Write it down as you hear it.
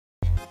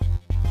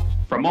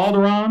From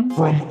Alderaan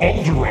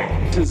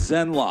to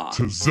Zenla.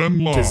 to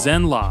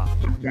Zenla.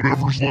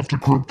 Whatever's left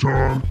of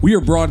Krypton. We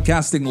are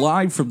broadcasting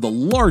live from the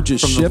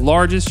largest the ship.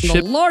 largest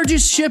ship.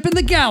 Largest ship in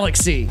the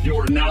galaxy.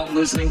 You're now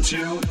listening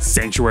to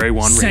Sanctuary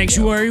One Radio.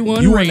 Sanctuary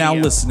One You Radio. are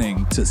now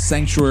listening to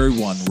Sanctuary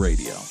One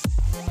Radio.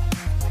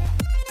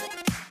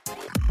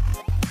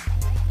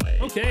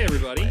 Okay,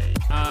 everybody.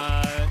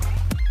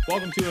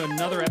 Welcome to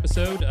another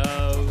episode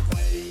of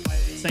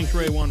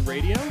Sanctuary One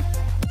Radio.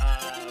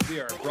 We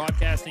are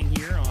broadcasting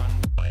here on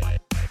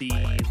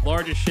the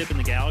largest ship in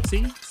the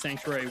galaxy,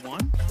 Sanctuary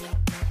One.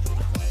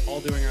 All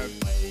doing our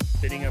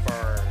bidding of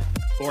our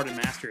Lord and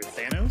Master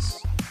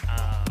Thanos.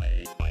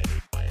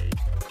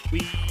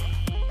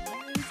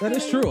 That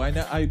is true. I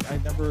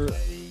don't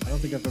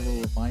think I've ever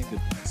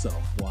reminded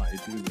myself why I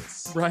do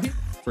this Right?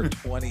 for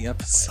 20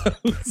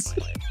 episodes.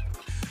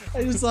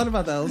 I just thought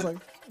about that. I was like,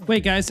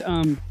 Wait, guys.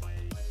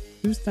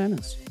 Who's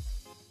Thanos?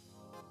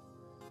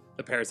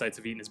 The parasites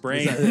have eaten his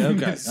brain.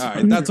 okay, all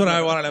right. That's what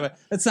I wanted to know.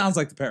 It sounds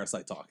like the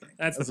parasite talking.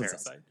 That's the what it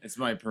parasite. It's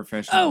my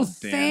professional dance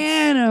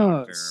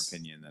Thanos. doctor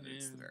opinion that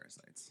it's the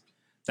parasites.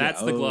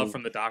 That's the oh. glove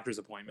from the doctor's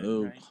appointment.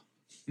 Oh.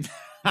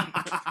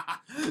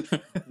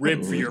 Right?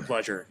 Rib for your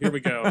pleasure. Here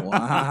we go.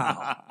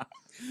 Wow.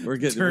 We're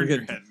getting. Turn your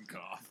head and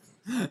cough.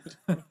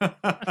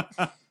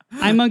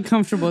 I'm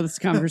uncomfortable with this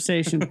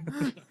conversation.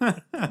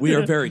 We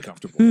are very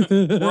comfortable.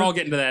 We're all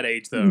getting to that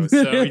age, though, so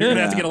you're going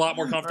to have to get a lot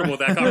more comfortable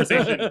with that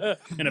conversation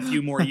in a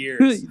few more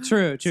years.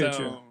 True.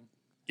 So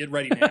get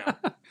ready now.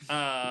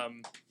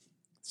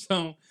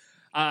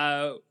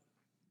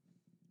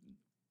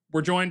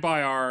 We're joined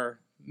by our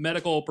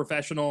medical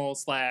professional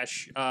 /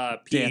 Dance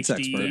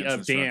PhD expert.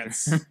 of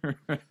dance,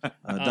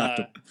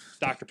 Doctor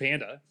Dr.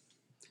 Panda.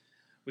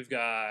 We've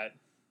got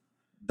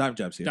Diamond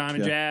Jab's here.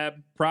 Diamond Yeah.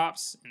 Jab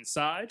props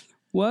inside.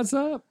 What's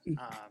up?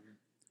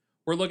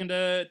 We're looking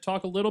to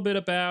talk a little bit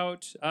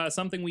about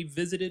something we've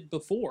visited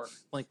before.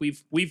 Like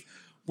we've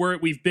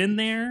been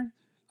there.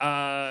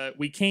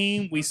 We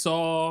came. We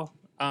saw.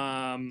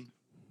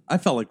 I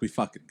felt like we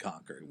fucking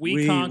conquered.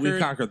 We conquered. We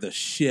conquered the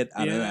shit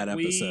out of that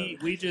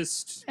episode. We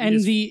just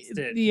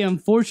did. The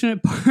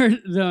unfortunate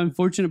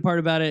part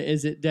about it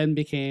is it then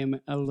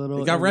became a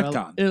little It got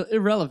retconned.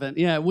 irrelevant.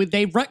 Yeah,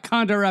 they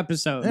retconned our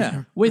episode.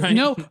 Yeah. with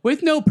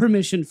Right. no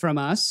permission from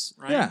us.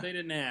 Right? Yeah. They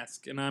didn't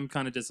ask, and I'm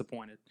kind of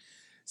disappointed.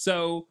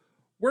 So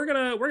we're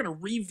gonna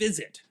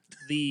revisit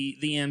the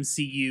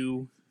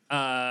MCU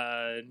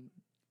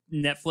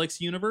Netflix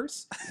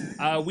universe.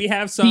 We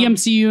have some The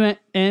MCUN.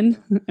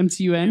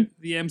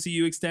 the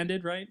MCU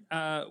extended, right?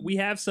 We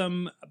have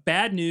some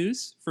bad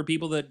news for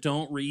people that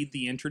don't read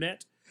the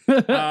internet.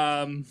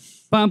 Bum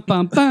bum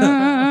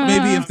bum.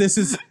 Maybe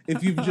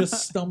if you've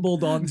just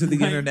stumbled onto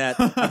the internet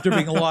after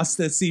being lost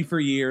at sea for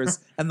years,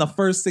 and the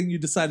first thing you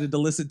decided to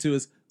listen to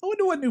is, I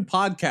wonder what new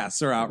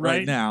podcasts are out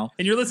right now.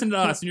 And you're listening to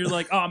us, and you're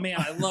like, "Oh man,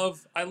 I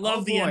love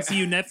the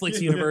MCU Netflix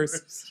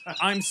universe.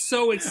 I'm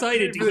so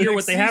excited to hear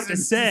what they have to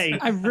say."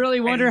 I really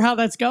wonder how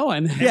that's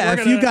going. Yeah,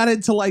 we're if you gonna- got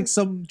into like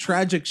some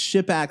tragic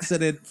ship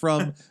accident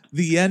from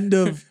the end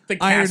of The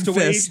Iron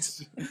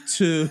Castaways.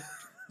 Fist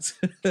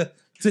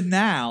to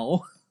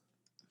now,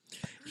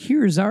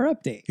 Here's our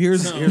update.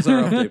 here's our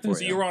update for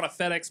So you. you were on a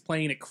FedEx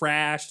plane, it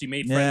crashed, you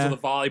made friends Yeah. with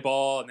a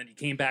volleyball, and then you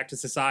came back to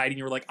society, and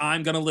you were like,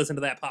 "I'm gonna listen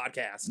to that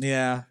podcast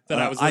Yeah, that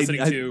I was listening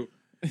I-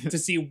 to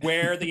see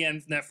where the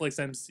Netflix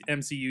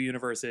MCU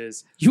universe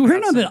is." You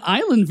weren't on the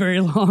island very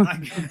long.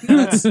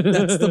 That's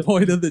the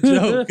point of the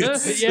joke.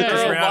 It's, Yeah. There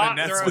are a Around lot- on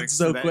there are- Netflix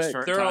so for that quick.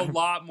 short They're a time.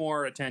 lot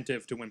more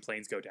attentive to when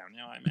planes go down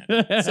now, I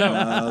imagine. So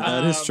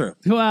that is true.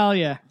 Well,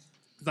 yeah.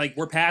 like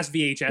we're past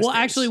VHS. Well, days.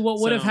 actually, what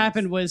would have So-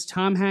 happened was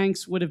Tom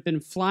Hanks would have been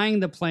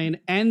flying the plane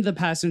and the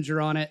passenger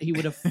on it. He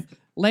would have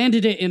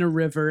landed it in a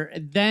river.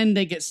 And then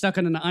they get stuck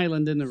on an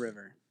island in the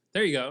river.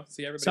 There you go.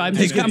 See everybody. So I'm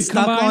They just- get I'm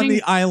stuck on combining-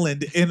 the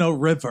island in a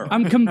river.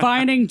 I'm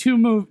combining two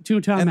Tom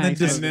And then Hanks.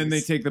 just- And then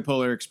they take the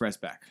Polar Express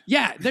back.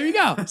 Yeah, there you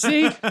go.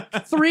 See?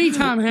 3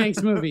 Tom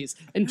Hanks movies.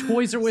 And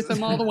toys are with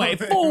them all the way.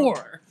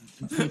 4.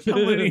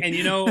 and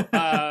you know,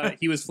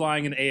 he was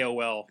flying an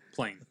AOL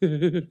plane,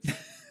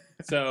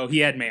 so he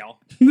had mail.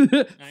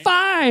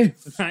 5.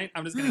 Right?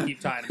 I'm just gonna keep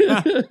tying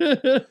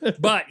it.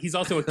 But he's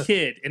also a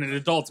kid in an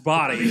adult's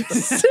body.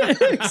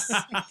 6.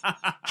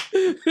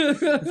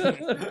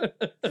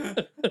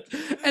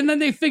 And then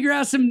they figure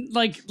out some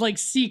like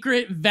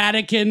secret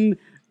Vatican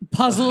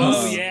puzzles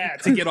Oh yeah,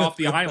 to get off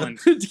the island.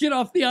 to get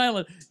off the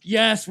island.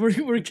 Yes,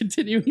 we're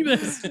continuing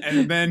this.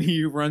 And then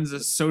he runs a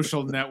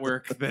social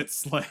network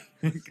that's like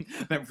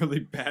that really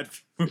bad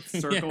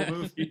circle Yeah.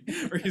 movie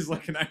where he's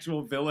like an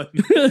actual villain.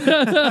 He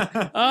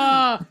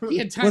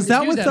had time Was to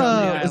that do with that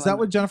on the was that island.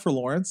 with Jennifer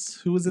Lawrence?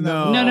 Who was in that?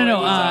 No. movie? No.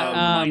 It was,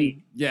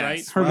 Hermione, yes.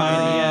 right?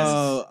 Hermione,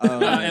 yes.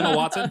 Emma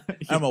Watson.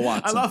 Emma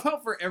Watson. I love how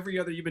for every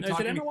other you've been Is it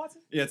talking. Emma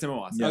Watson? Yeah, it's Emma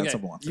Watson. Yeah, Okay. it's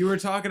Emma Watson. You were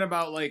talking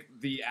about like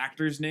the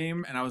actor's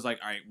name, and I was like,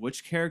 all right,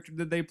 which character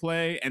did they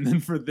play? And then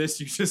for this,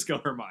 you just go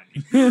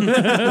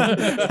Hermione.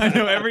 I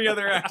know every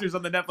other actor's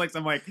on the Netflix.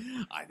 I'm like,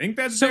 I think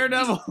that's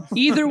Daredevil.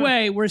 Either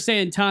way, we're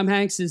saying Tom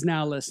Hanks is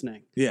now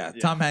listening. Yeah,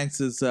 Tom Hanks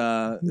is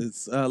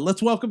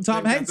let's welcome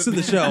Tom Hanks to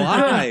the show.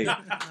 Hi.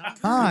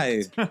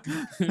 Hi.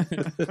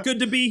 Good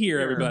to be here,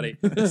 everybody.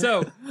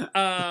 So,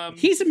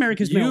 He's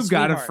America's male You've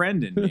got a sweetheart.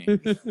 friend in me.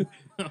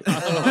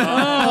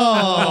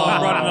 I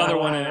brought another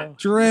one in.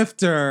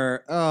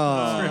 Drifter.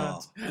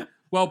 Oh.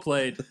 Well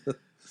played.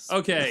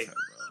 Okay,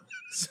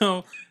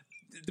 so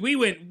we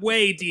went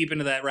way deep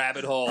into that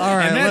rabbit hole. All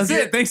right, And that's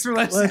let's- it. Thanks for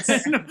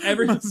listening.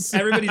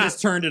 Everybody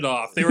just turned it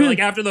off. They were like,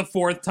 after the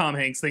fourth Tom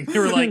Hanks thing, they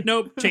were like,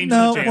 nope, change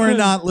No, the channel. we're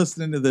not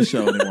listening to this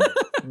show anymore.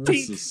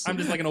 This Dink. is- I'm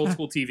just like an old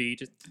school TV.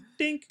 Just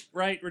dink,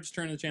 right? We're just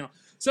turning the channel.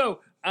 So,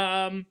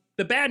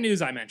 the bad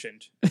news I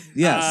mentioned.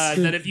 yes.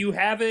 That if you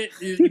haven't,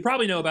 you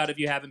probably know about if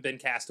you haven't been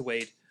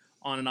castawayed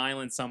on an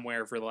island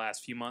somewhere for the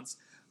last few months.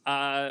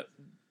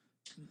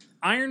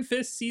 Iron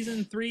Fist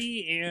season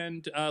 3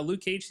 and Luke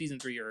Cage season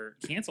 3 are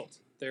canceled.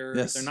 They're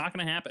not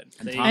going to happen.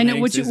 They, Tom And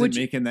Hanks which- isn't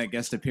making that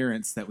guest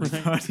appearance that we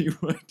thought he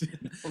would.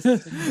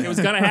 it was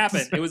going to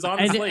happen. It was on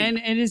the slate. And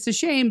it's a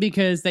shame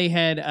because they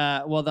had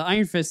the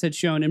Iron Fist had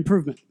shown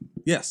improvement.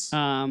 yes.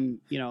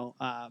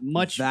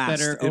 Much Vast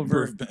better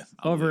improvement.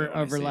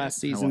 over last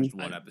I season. watched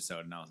one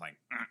episode and I was like,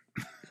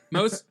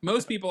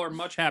 most people are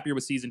much happier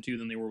with season 2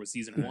 than they were with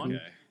season 1.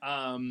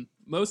 okay.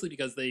 Mostly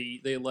because they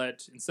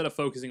let, instead of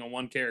focusing on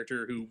one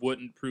character who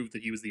wouldn't prove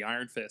that he was the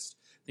Iron Fist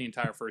the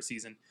entire first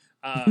season,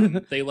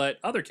 they let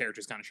other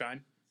characters kind of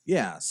shine.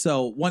 Yeah.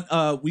 So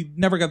we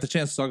never got the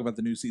chance to talk about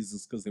the new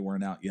seasons because they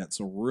weren't out yet.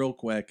 So real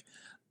quick,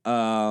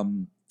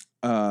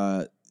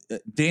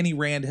 Danny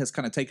Rand has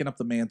kind of taken up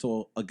the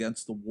mantle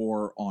against the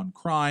war on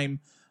crime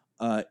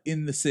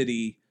in the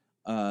city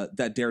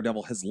that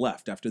Daredevil has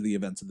left after the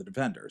events of the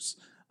Defenders.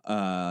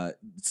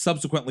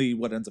 Subsequently,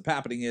 what ends up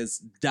happening is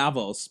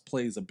Davos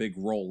plays a big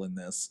role in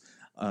this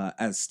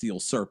as Steel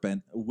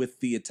Serpent with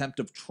the attempt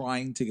of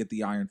trying to get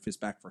the Iron Fist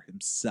back for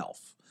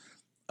himself.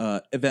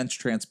 Events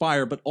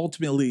transpire, but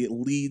ultimately it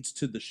leads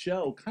to the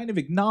show kind of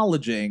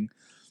acknowledging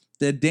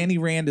that Danny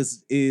Rand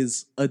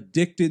is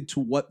addicted to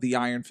what the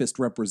Iron Fist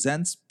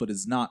represents, but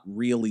is not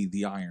really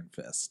the Iron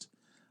Fist.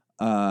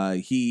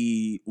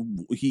 He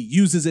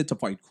uses it to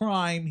fight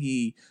crime.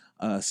 He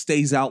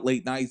stays out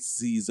late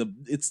nights.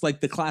 It's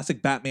like the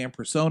classic Batman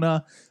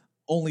persona,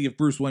 only if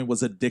Bruce Wayne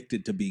was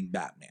addicted to being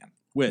Batman,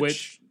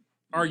 which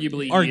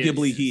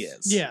arguably he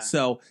is. Yeah.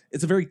 So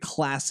it's a very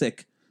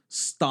classic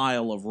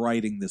style of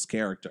writing this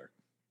character,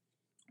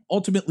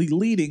 ultimately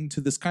leading to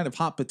this kind of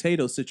hot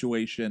potato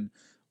situation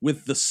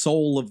with the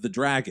soul of the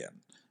dragon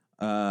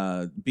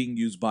being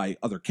used by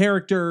other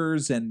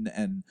characters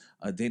and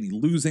Danny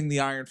losing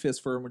the Iron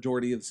Fist for a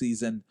majority of the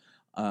season,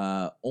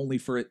 only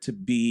for it to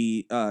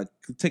be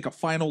take a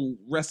final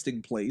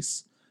resting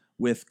place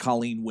with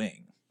Colleen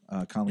Wing.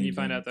 And you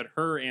find out that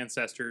her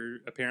ancestor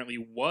apparently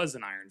was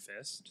an Iron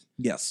Fist.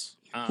 Yes.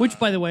 Which,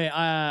 by the way,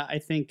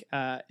 I think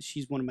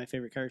she's one of my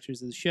favorite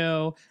characters of the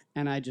show,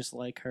 and I just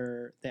like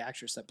her, the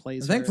actress that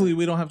plays her. Thankfully,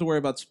 we don't have to worry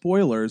about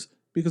spoilers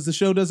because the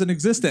show doesn't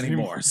exist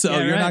anymore. So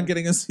Yeah, you're right. not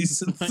getting a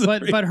season 3.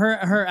 But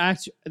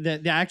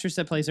the actress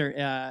that plays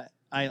her,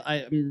 I'm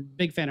a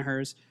big fan of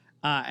hers,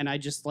 and I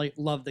just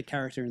love the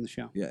character in the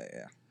show.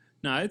 Yeah.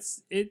 No,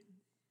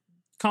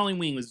 Colleen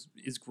Wing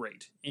is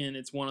great, and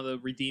it's one of the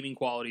redeeming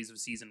qualities of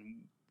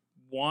season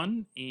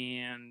 1,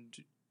 and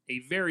a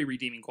very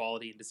redeeming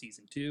quality into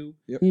season 2,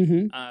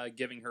 Mm-hmm.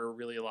 giving her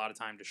really a lot of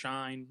time to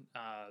shine.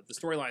 The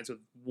storylines with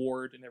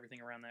Ward and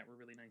everything around that were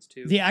really nice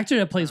too. The actor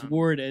that plays Um,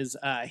 Ward is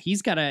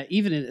he's got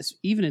even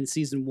in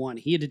season 1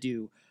 he had to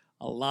do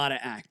a lot of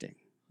acting,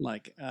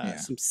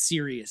 some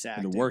serious Had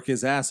acting, to work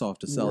his ass off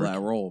to sell that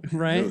role.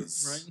 Right. It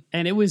was Right.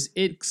 and it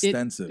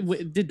extensive.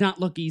 it did not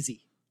look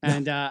easy,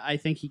 and I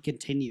think he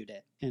continued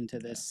it into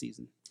this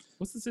season.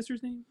 What's the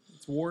sister's name?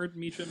 It's Ward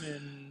Meacham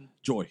and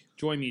Joy.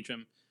 Joy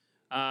Meacham.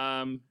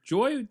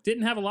 Joy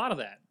didn't have a lot of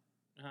that.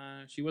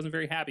 She wasn't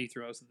very happy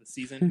through most of the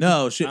season.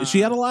 No, she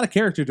had a lot of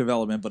character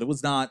development, but it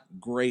was not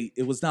great.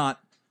 It was not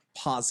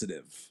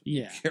positive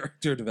Yeah.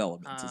 character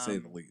development, to say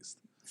the least.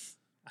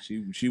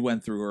 She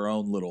went through her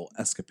own little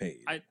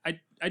escapade.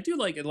 I do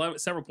like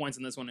several points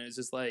in this one. It's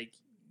just like,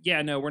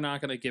 yeah, no, we're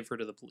not going to give her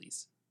to the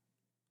police.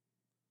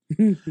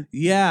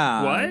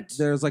 Yeah. What?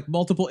 There's like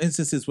multiple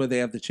instances where they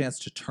have the chance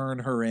to turn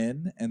her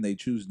in and they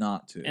choose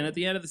not to. And at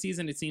the end of the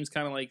season, it seems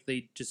kind of like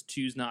they just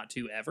choose not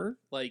to ever.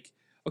 Like,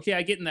 okay,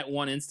 I get in that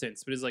one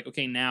instance, but it's like,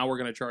 okay, now we're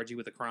going to charge you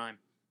with a crime.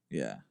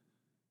 Yeah.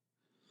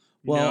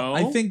 Well,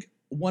 I No? think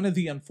one of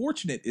the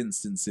unfortunate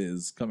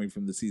instances coming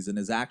from the season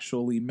is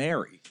actually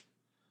Mary.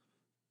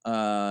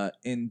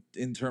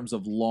 In terms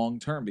of long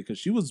term, because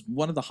she was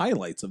one of the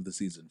highlights of the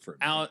season for me.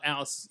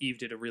 Alice Eve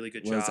did a really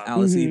good was job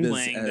Alice Mhm. Eve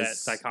playing that as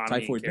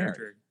Psychonomy Typhoid Mary,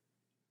 character.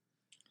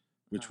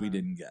 which we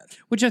didn't get.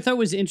 Which I thought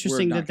was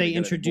interesting not that they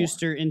gonna get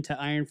introduced her into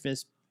Iron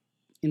Fist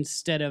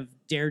instead of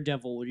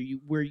Daredevil,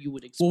 where you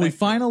would expect. Well,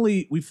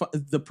 her.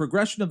 the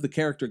progression of the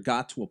character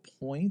got to a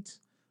point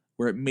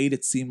where it made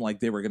it seem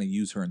like they were going to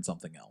use her in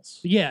something else.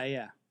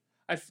 Yeah.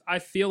 I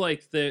feel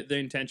like the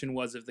intention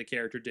was, if the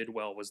character did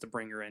well, was to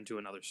bring her into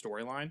another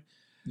storyline.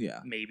 Yeah.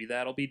 Maybe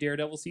that'll be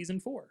Daredevil season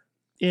 4.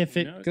 If Who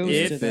it knows? goes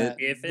If to that.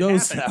 If it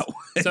goes happens. that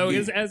way. So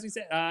as we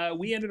said,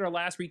 we ended our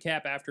last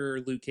recap after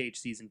Luke Cage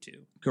season 2.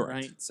 Correct.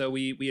 Right. So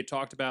we had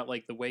talked about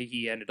like the way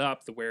he ended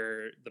up, the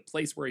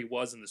place where he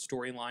was in the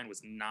storyline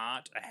was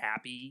not a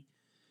happy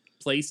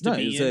place to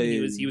be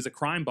in. He was a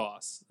crime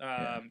boss.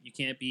 You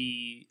can't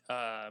be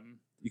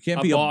You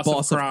can't be a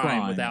boss of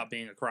crime without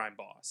being a crime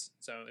boss.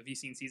 So have you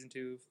seen season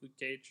 2 of Luke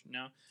Cage?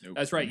 No. Nope.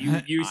 That's right.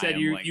 You said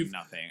you've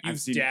nothing.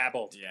 You've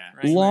dabbled. Yeah.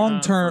 Right?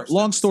 Long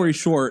story episode,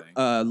 short,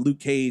 I Luke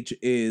Cage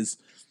is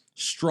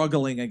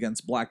struggling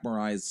against Black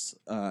Mariah's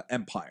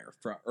empire,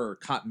 or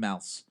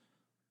Cottonmouth's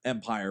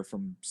empire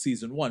from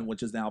season 1,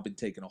 which has now been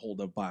taken a hold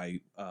of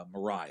by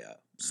Mariah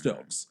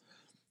Stokes.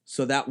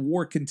 So that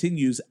war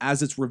continues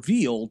as it's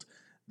revealed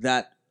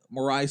that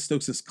Mariah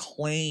Stokes'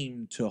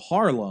 claim to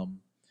Harlem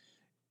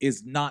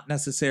is not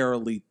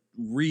necessarily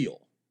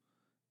real.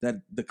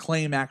 That the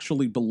claim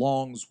actually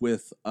belongs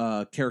with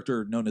a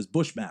character known as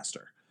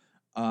Bushmaster.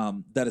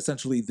 That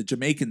essentially the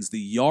Jamaicans,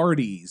 the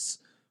Yardies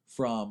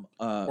from...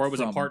 or it was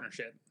a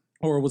partnership.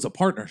 Or it was a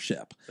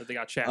partnership. That they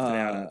got shafted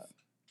out of.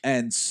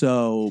 And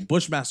so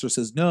Bushmaster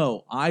says,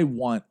 no, I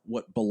want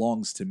what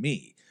belongs to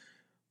me.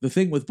 The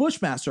thing with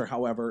Bushmaster,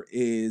 however,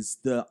 is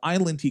the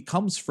island he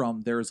comes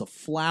from, there is a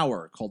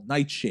flower called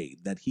Nightshade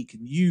that he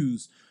can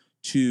use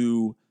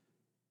to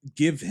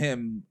give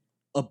him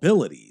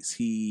abilities.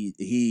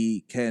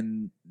 He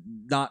can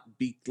not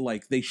be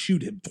like, they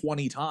shoot him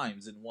 20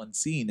 times in one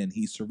scene and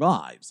he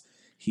survives.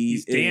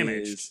 He's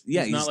damaged.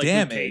 Yeah, He's he's not like Luke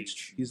damaged.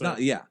 Cage, He's but-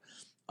 not. Yeah.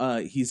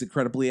 He's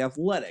incredibly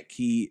athletic.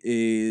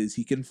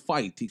 He can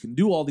fight. He can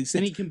do all these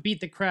And things. he can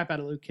beat the crap out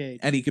of Luke Cage.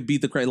 And he can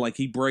beat the crowd. Like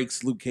he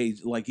breaks Luke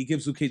Cage. Like he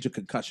gives Luke Cage a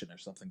concussion or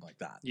something like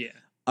that.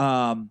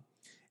 Yeah.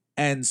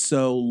 And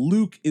so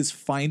Luke is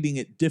finding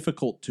it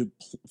difficult to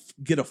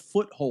get a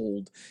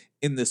foothold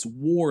in this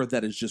war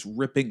that is just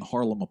ripping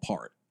Harlem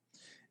apart.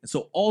 And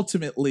so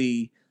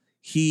ultimately,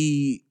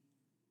 he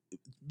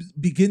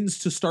begins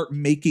to start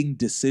making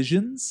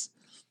decisions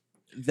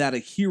that a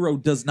hero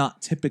does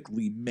not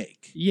typically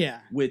make, Yeah.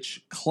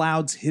 which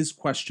clouds his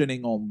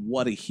questioning on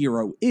what a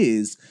hero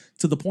is,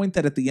 to the point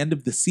that at the end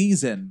of the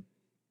season,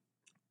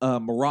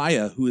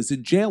 Mariah, who is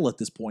in jail at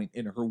this point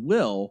in her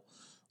will,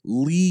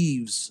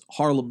 leaves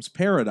Harlem's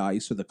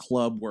Paradise, or the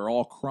club where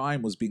all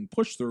crime was being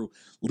pushed through,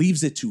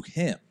 leaves it to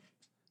him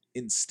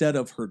instead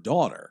of her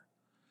daughter.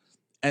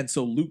 And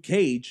so Luke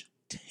Cage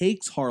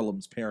takes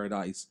Harlem's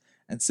Paradise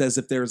and says,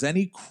 if there's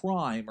any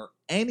crime or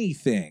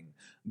anything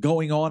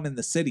going on in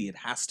the city, it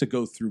has to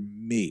go through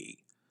me.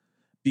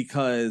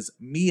 Because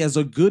me as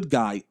a good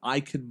guy, I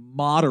can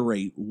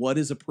moderate what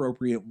is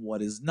appropriate and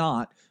what is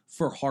not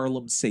for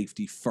Harlem's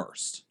safety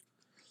first.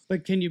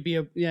 But can you be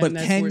a But and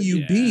that's can where- you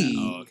Yeah. be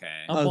Oh,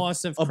 okay. a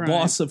boss of a crime?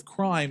 boss of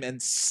crime and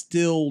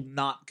still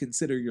not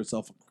consider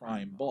yourself a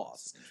crime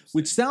boss?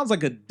 Which sounds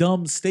like a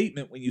dumb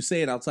statement when you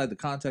say it outside the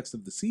context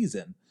of the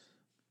season,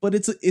 but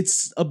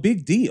it's a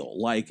big deal.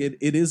 Like it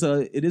is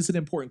an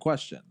important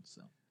question.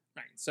 So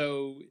Right.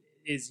 So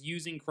is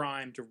using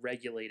crime to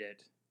regulate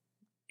it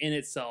in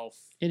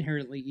itself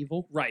Inherently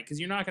evil. right? Because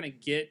you're not going to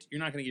get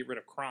rid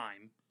of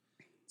crime.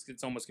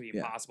 It's almost going to be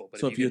Yeah. impossible.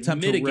 But so if you can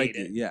attempt to mitigate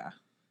regulate, it, yeah,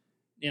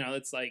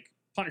 it's like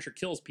Punisher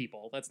kills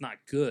people. That's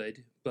not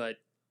good, but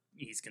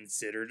he's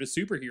considered a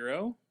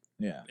superhero,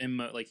 yeah,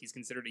 like he's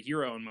considered a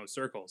hero in most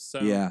circles.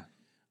 So yeah.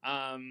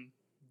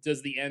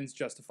 does the ends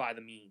justify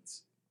the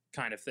means?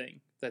 Kind of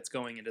thing that's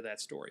going into that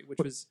story,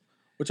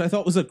 Which I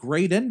thought was a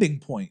great ending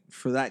point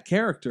for that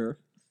character.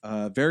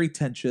 Very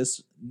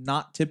tensious,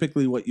 not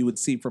typically what you would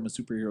see from a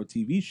superhero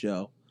TV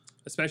show.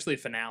 especially a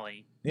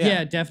finale.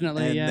 Yeah,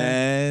 definitely. And Yeah.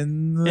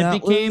 then It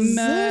that became was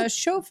a it.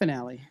 show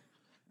finale.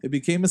 It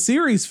became a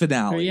series Oh,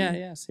 finale.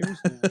 yeah,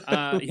 seriously.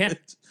 Yeah,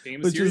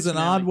 became a which series is an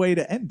finale. odd way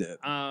to end it.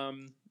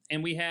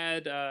 And we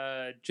had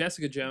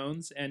Jessica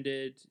Jones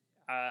ended,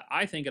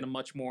 I think, in a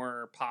much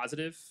more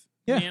positive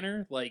Yeah.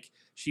 manner. Like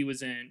she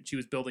was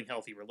building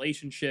healthy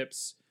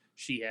relationships.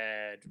 She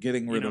had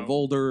Getting rid of know,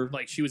 older.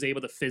 like she was able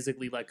to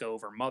physically let go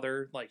of her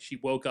mother. Like she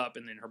woke up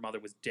and then her mother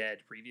was dead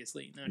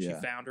previously. Now Yeah.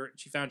 she found her.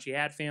 She found she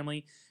had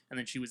family, and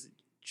then she was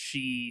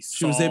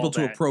was able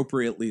to that,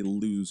 appropriately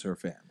lose her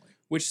family.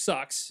 which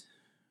sucks.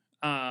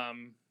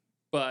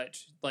 But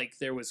like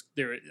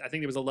I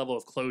think there was a level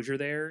of closure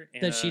there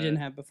and, That she didn't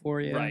have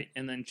before, yeah. right.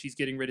 And then she's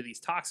getting rid of these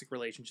toxic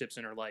relationships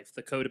in her life,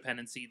 the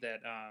codependency that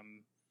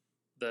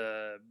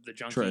the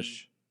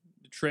junkie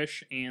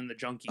Trish and the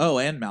junkie Oh,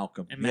 and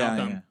Malcolm. and Yeah,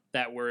 Malcolm yeah.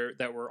 that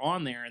were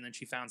on there, and then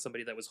she found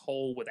somebody that was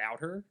whole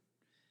without her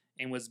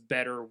and was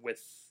better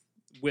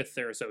with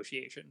their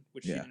association,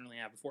 which she Yeah. didn't really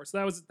have before. So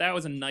that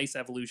was a nice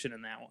evolution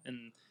in that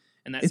one.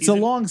 And that It's season.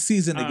 a long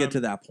season to get to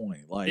Um, that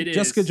point. Like it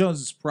Jessica is.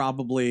 Jones is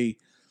probably,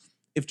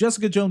 if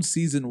Jessica Jones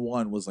season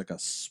 1 was like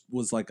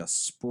a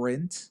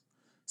sprint,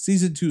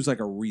 season 2 is like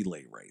a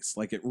relay race.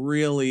 Like it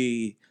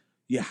really,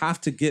 you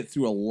have to get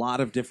through a lot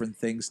of different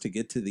things to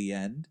get to the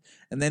end.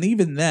 And then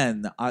even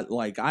then,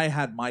 I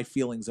had my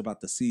feelings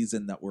about the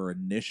season that were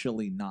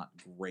initially not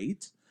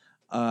great.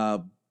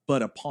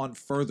 But upon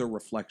further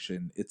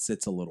reflection, it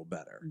sits a little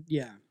better.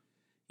 Yeah.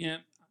 Yeah.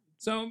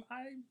 So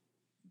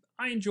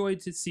I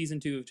enjoyed season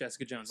 2 of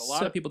Jessica Jones. A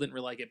lot of people didn't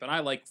really like it, but I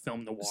like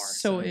film noir.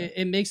 So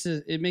it makes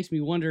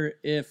me wonder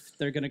if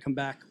they're going to come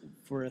back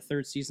for a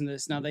third season of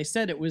this. Now they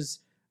said it was.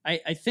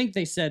 I think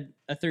they said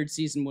a third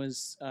season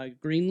was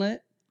greenlit.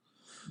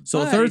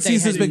 So a But third they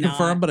season's had been not-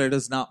 confirmed, but it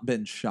has not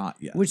been shot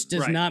yet. Which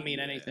does Right. not mean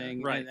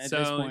anything, right. At So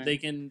this point. they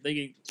can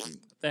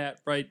that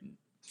right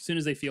as soon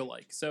as they feel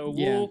like. So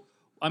Yeah.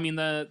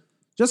 the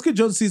Jessica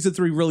Jones season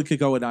 3 really could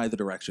go in either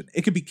direction.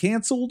 It could be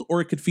canceled, or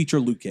it could feature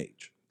Luke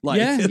Cage.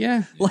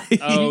 yeah. Like,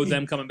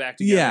 them coming back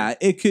together. yeah,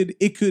 it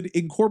could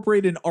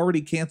incorporate an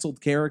already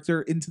canceled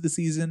character into the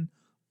season,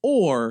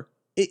 or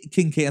it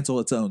can cancel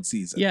its own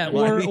season. Yeah,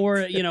 Like- or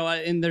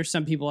and there's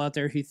some people out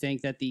there who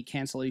think that the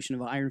cancellation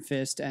of Iron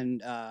Fist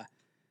and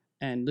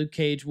Luke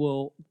Cage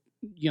will,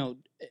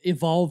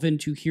 evolve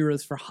into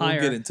Heroes for Hire.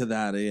 we'll get into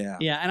that. Yeah,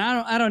 yeah, and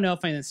I don't know if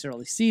I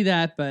necessarily see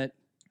that, but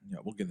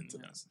we'll get into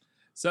this.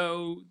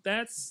 So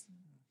that's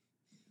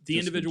the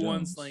Jessica individual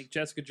Jones. ones like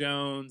Jessica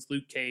Jones,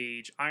 Luke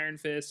Cage, Iron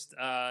Fist.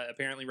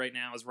 Apparently, right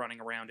now is running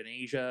around in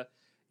Asia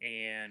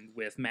and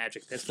with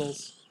magic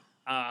pistols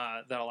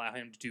that allow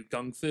him to do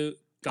gung fu.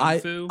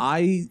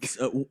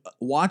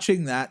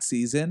 Watching that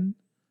season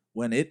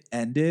when it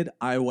ended,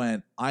 I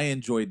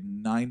enjoyed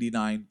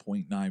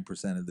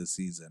 99.9% of the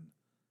season,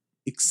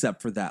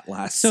 except for that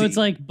last so scene. it's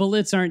like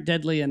bullets aren't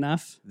deadly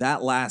enough.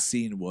 That last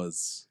scene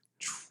was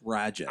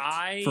tragic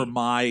I- for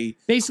my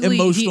Basically,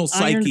 Emotional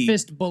Iron psyche.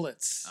 Fist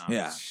bullets.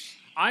 yeah.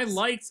 I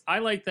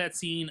liked that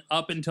scene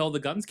up until the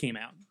guns came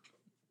out.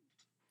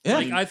 Yeah.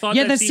 Like, I thought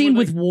Yeah, that scene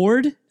with like,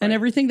 Ward and Right.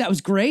 everything, that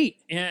was great.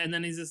 yeah, and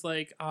then he's just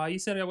like, "Oh, you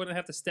said I wouldn't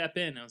have to step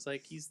in." I was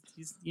like, "He's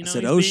I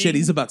said, "Oh shit,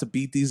 he's about to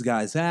beat these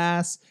guys'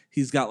 ass."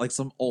 He's got like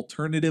some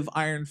alternative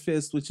Iron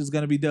Fist, which is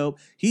going to be dope.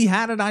 He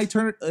had an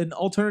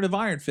alternative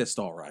Iron Fist,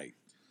 all right,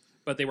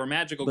 but they were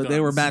magical but guns. they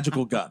were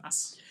magical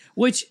guns.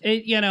 Which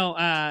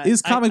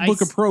Is comic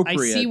book appropriate,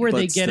 I see where but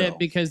they get still. it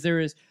because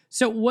there is.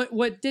 So what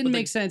didn't But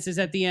make sense is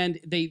at the end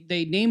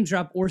they name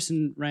drop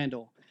Orson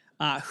Randall,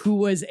 who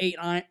was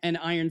an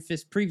Iron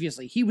Fist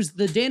previously. He was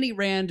the Danny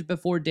Rand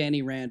before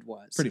Danny Rand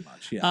was. Pretty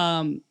much,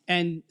 yeah.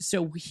 And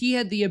so he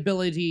had the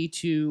ability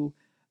to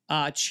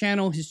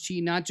channel his chi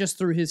not just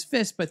through his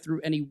fist but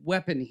through any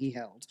weapon he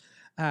held.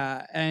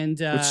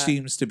 Which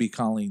seems to be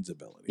Colleen's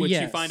ability. Which you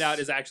Yes. find out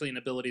is actually an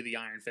ability of the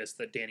Iron Fist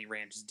that Danny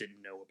Rand just didn't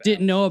know about.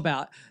 Didn't know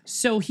about.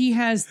 So he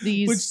has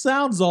these. Which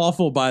sounds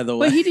awful, by the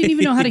way. But he didn't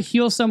even know how to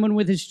heal someone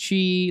with his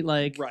chi,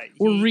 like, Right.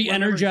 or He-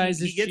 re-energize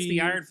He his gets chi.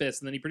 the Iron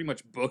Fist and then he pretty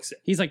much books it.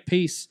 He's like,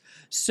 peace.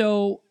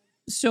 So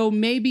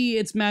maybe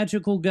it's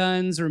magical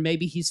guns, or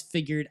maybe he's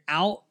figured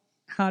out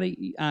how to.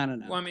 I don't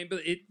know. Well, I mean,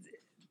 but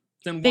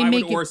then They why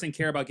make would it- Orson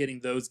care about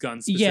getting those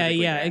guns? yeah,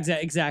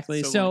 Specifically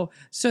exactly. So,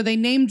 So they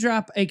name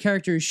drop a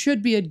character who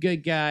should be a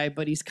good guy,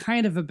 but he's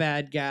kind of a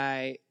bad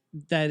guy.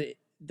 That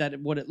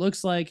what it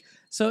looks like.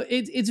 So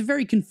it's a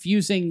very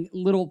confusing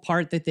little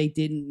part that they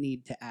didn't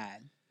need to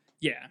add.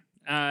 Yeah.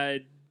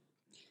 There's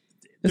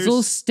There's- a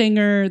little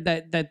stinger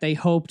that they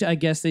hoped, I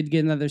guess, they'd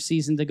get another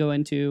season to go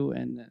into,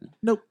 and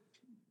Nope.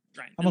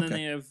 Right. I'm And then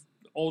okay. they have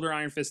older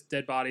Iron Fist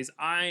dead bodies.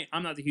 I'm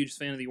not the hugest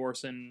fan of the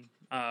Orson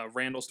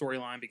Randall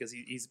storyline because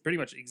he's pretty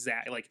much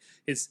like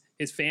his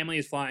family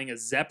is flying a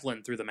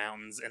Zeppelin through the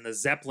mountains and the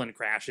Zeppelin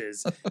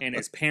crashes and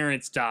his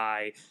parents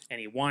die and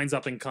he winds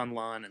up in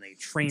Kunlun and they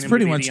train It's him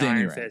pretty to be much the Danny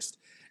Iron Rand. Fist.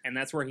 And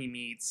that's where he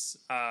meets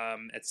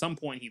at some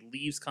point he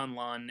leaves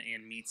Kunlun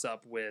and meets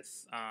up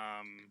with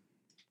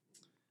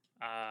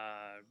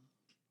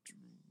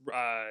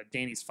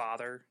Danny's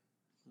father,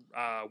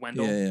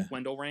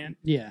 Wendell Rand.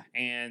 yeah.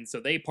 And so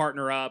they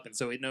partner up, and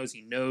so he knows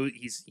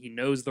he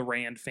knows the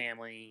Rand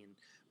family, and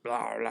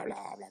blah blah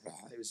blah blah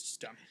blah. It was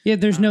just dumb. Yeah,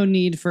 there's no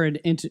need for an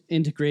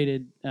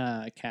integrated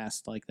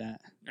cast like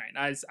that.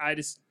 Right? I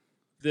just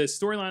the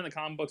storyline in the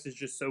comic books is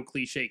just so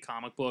cliche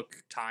comic book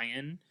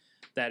tie-in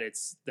that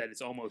it's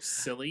almost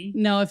silly.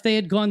 Now, if they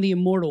had gone the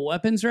Immortal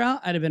Weapons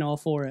route, I'd have been all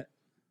for it.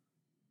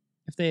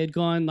 If they had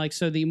gone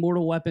the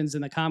Immortal Weapons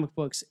in the comic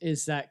books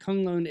is that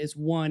Kunlun is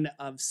one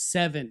of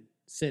 7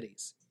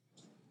 cities.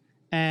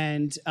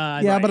 And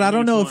Yeah, Right, but I and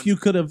don't each know one- if you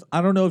could have.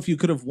 I don't know if you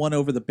could have won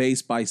over the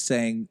base by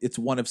saying it's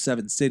one of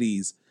 7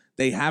 cities.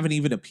 They haven't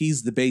even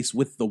appeased the base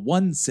with the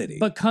one city.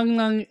 But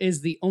Kunlun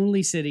is the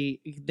only city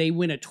they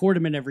win a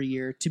tournament every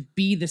year to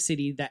be the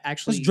city that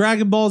actually. that's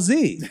Dragon Ball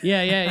Z.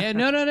 Yeah.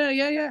 No,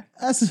 yeah.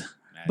 That's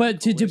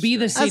But to be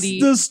the that's city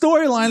the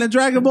storyline of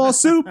Dragon Ball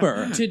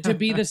Super. to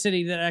be the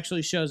city that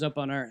actually shows up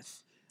on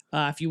Earth.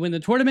 If you win the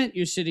tournament,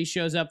 your city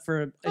shows up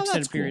for an that's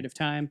extended period cool. of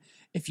time.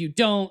 If you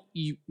don't,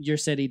 your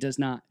city does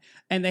not.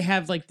 And they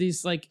have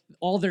these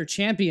all their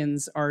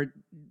champions are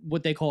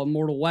what they call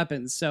immortal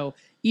weapons. So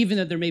even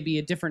though there may be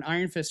a different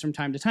Iron Fist from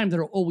time to time,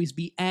 there'll always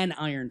be an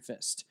Iron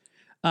Fist.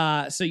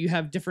 So you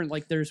have different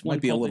there's one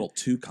Might be a called little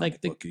too comic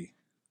the- booky.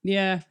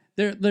 yeah.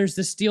 There's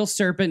the Steel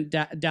Serpent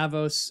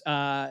Davos.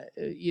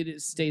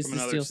 It stays From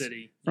the another Steel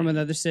city. from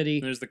another city.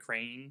 And there's the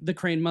Crane. The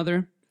Crane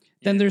Mother.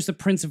 Then Yeah. there's the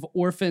Prince of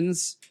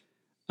Orphans.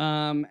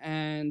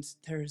 And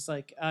there's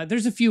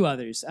there's a few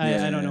others.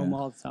 I don't know them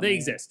all. They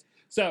exist.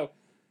 So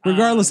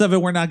Regardless of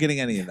it, we're not getting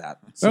any of that,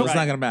 so it's Right.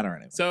 not going to matter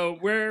anyway. So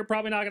we're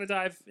probably not going to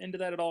dive into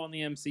that at all in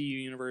the MCU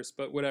universe,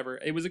 but whatever.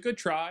 It was a good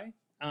try.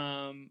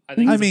 I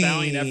think it was a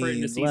valiant effort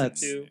into season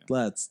 2.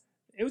 Let's.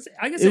 It was.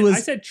 I guess It was- I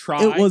said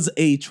try. It was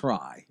a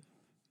try.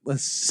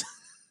 Let's.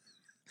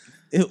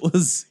 It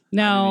was. I didn't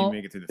Now, even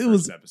make it through the it first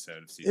was-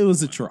 episode of season it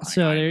was a 1. try.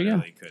 So I there you go.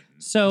 really couldn't.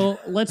 so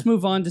let's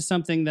move on to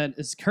something that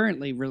is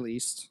currently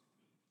released,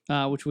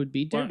 which would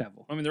be Well,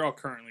 Daredevil. I mean, they're all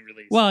currently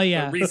released. Well, Or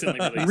yeah. recently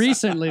released.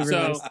 Recently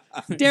So released.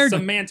 Dare-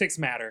 semantics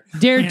matter,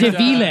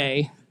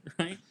 Daredevil.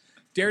 right?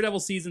 Daredevil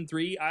season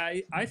 3,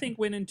 I think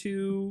went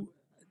into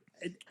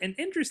an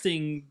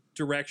interesting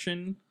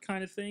direction,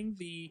 kind of thing.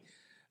 He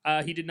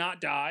did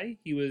not die.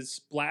 He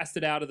was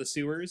blasted out of the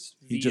sewers.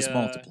 He just via-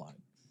 multiplied.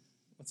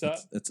 What's up?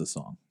 It's a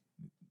song.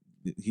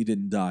 He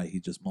didn't die. He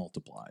just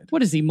multiplied.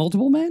 What is he?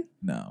 Multiple man?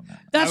 No.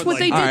 That's would what like-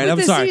 they did All right, with I'm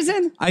this sorry.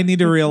 season. I need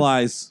to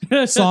realize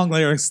song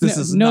lyrics. This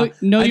is No,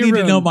 not. know I your need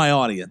room. to know my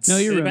audience. Know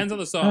your It room. depends on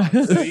the song.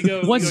 So you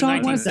go, What you go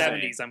song was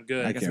 1970s, I'm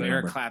good. I If can't Eric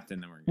remember.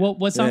 Clapton, then we're good.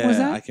 What song was I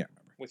that? can't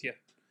remember. With you. If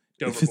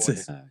Dover it's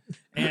Boys. a-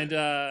 And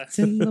It's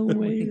in the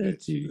way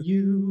that you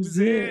use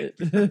it.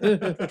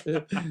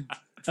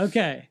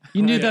 Okay,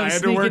 you knew that I was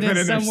had to work sneaking that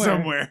in in there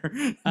somewhere.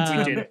 somewhere.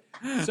 We did it.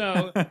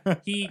 So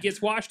he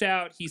gets washed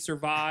out. He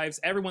survives.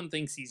 Everyone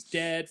thinks he's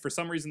dead. For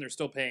some reason, they're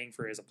still paying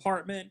for his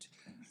apartment.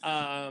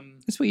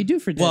 That's what you do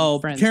for dead Well,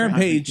 friends. Karen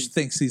right? Page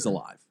thinks he's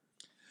alive.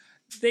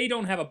 They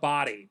don't have a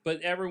body,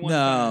 but everyone.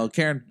 No,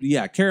 Karen.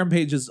 Yeah, Karen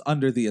Page is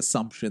under the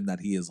assumption that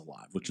he is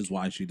alive, which is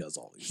why she does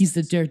all these. He's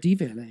the things.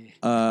 Daredevil.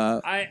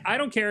 I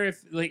don't care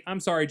if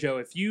I'm sorry, Joe.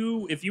 If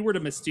you were to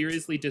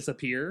mysteriously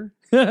disappear,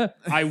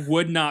 I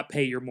would not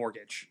pay your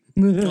mortgage.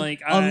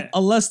 Like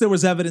Unless there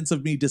was evidence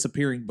of me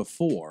disappearing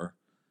before.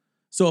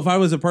 So if I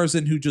was a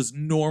person who just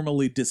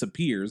normally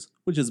disappears,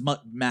 which is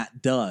what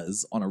Matt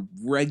does on a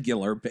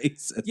regular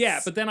basis.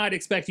 yeah, but then I'd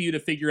expect you to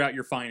figure out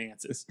your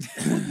finances.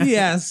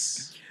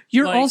 yes.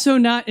 You're Like- also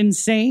not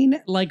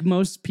insane like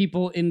most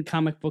people in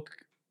comic book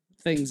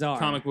things are.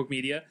 Comic book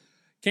media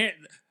can't.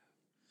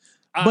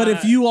 But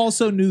if you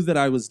also knew that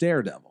I was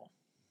Daredevil,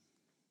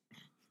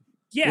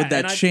 yeah, would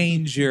that and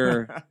change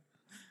your?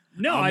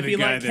 No, I'm I'd the be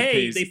guy like, that hey,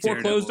 pays they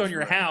foreclosed Daredevil's on your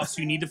rent." house.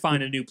 You need to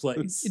find a new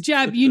place.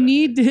 Jab, you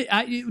need to,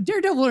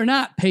 Daredevil or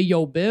not, pay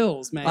your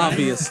bills, man.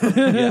 Obviously,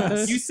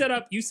 yes. You set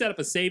up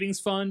a savings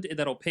fund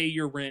that'll pay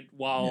your rent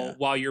while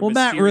you're. Well,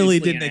 Matt really mysteriously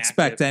didn't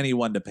expect inactive.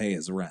 anyone to pay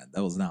his rent.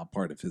 That was not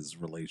part of his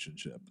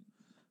relationship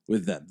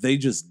with them. They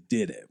just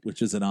did it,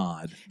 which is an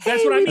odd.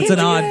 That's what I mean. It's an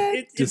odd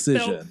It felt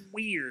decision.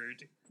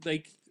 weird,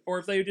 like, or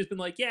if they had just been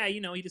like, yeah, he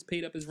just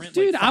paid up his rent.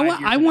 Dude, like I 5 want,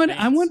 years I in want, I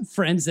advance. want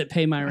friends that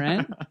pay my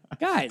rent.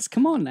 Guys,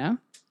 come on now.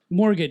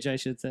 Mortgage, I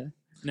should say.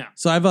 No,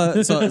 So I have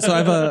a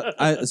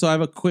so I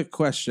have a quick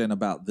question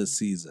about this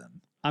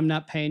season. I'm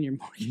not paying your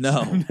mortgage.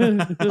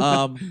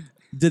 No.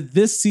 Did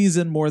this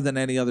season more than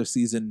any other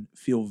season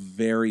feel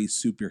very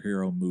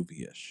superhero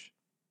movie-ish?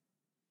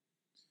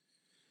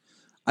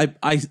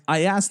 I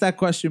asked that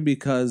question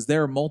because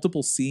there are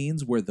multiple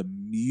scenes where the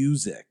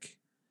music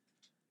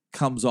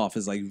comes off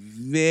as like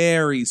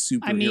very superhero.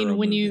 I mean,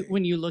 when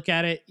movie. you look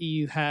at it,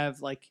 you have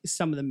like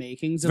some of the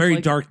makings It's very of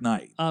like, Dark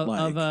Knight.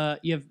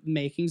 you have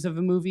makings of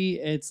a movie.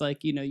 It's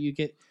like,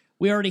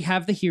 we already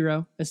have the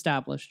hero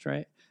established,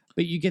 right?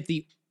 But you get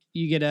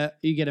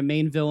a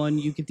main villain,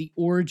 you get the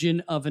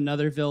origin of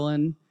another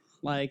villain.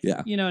 Like,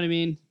 Yeah. you know what I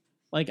mean?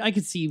 Like, I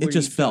could see where It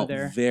just you'd go felt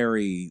there.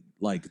 very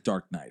like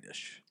Dark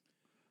Knight-ish.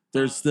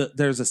 There's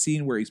a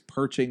scene where he's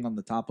perching on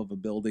the top of a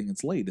building.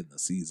 It's late in the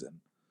season.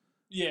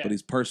 yeah, But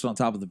he's perched on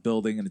top of the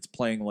building and it's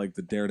playing like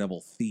the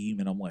Daredevil theme,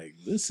 and I'm like,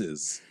 this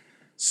is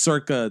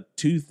circa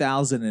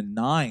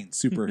 2009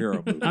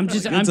 superhero movie.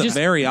 It's a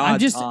very odd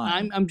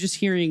time. I'm just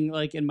hearing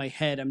like in my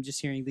head, I'm just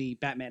hearing the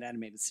Batman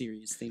animated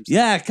series theme. song.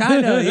 Yeah,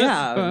 kind of.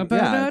 Yeah.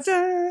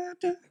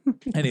 yeah.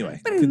 Anyway,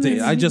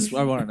 continue. I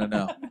wanted to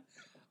know.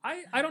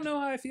 I don't know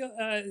how I feel.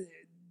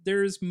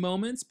 There's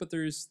moments, but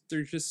there's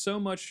just so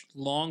much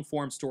long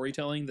form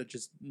storytelling that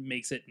just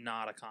makes it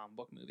not a comic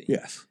book movie.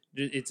 Yes,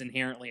 It's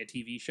inherently a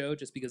TV show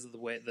just because of the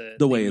way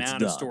The way it's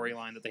amount of done.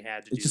 storyline that they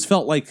had to it do. just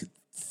felt like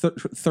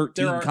 13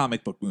 There are-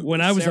 comic book movies. When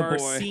I was there a are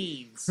boy.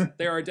 scenes.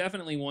 There are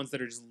definitely ones that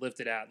are just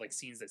lifted out, like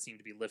scenes that seem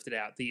to be lifted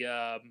out.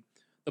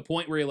 The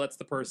point where he lets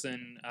the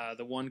person,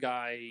 the one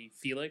guy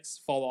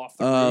Felix, fall off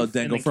the roof and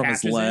dangle then from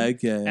his catches him. leg.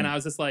 Yeah, And I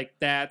was just like,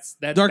 that's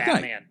Dark Knight.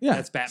 Batman. Yeah,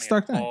 That's Batman. it's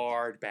Dark Knight.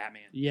 Hard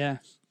Batman. Yeah.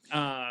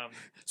 Um,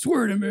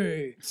 Swear to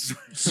me.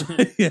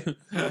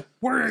 yeah.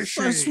 where is she?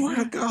 I swear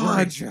to God.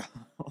 Rachel.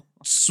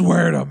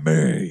 Swear to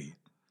me.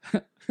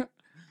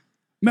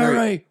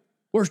 Mary.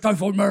 Where's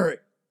Typhoid Mary?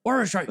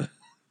 Where is she?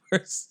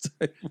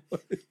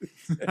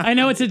 I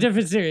know it's a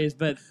different series,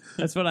 but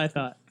that's what I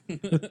thought.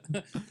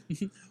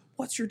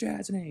 What's your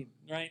dad's name?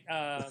 Right?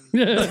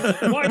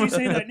 Why'd you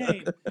say that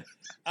name?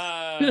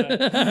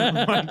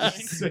 Why'd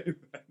you say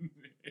that name?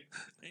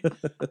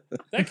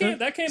 That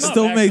came up.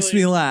 Still makes actually.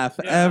 me laugh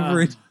Yeah.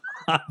 every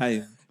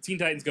time. Teen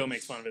Titans Go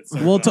makes fun of it.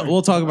 So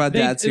We'll talk about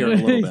dads here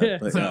in a little bit. Yeah.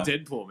 But, So yeah.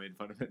 Deadpool made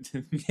fun of it.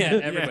 yeah,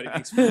 everybody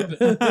makes fun of it.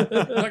 It's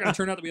not gonna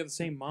turn out that we have the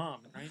same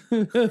mom,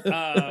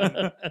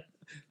 right?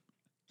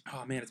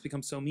 Oh man, it's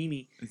become so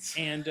memey.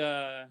 And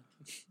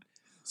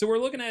so you're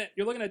looking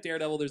at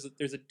Daredevil.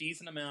 There's a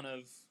decent amount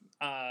of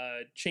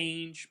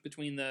change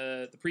between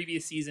the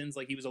previous seasons.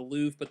 Like he was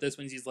aloof, but this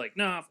one's he's like,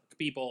 nah, fuck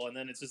people, and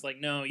then it's just like,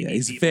 no, you Yeah, need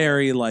he's people.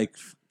 very like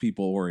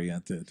people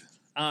oriented.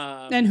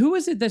 And who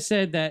was it that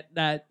said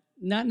that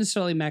not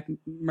necessarily Mac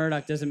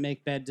Murdock doesn't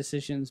make bad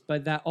decisions,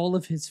 but that all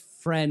of his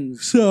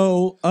friends.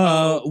 So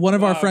one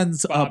of our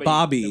friends, that we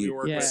Bobby,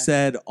 work Yeah. with.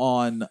 said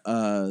on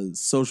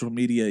social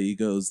media, he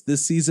goes,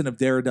 "This season of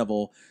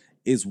Daredevil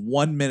is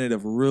 1 minute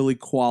of really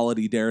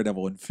quality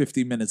Daredevil and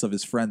 50 minutes of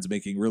his friends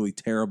making really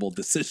terrible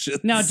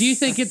decisions." Now, do you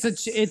think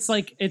it's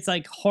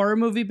like horror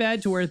movie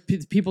bad to where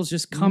people's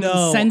just common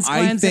No, sense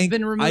I glands think,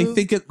 have been removed?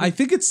 I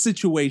think it's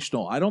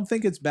situational. I don't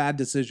think it's bad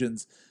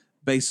decisions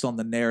based on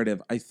the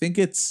narrative. I think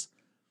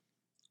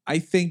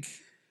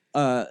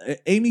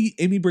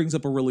Amy brings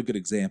up a really good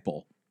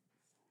example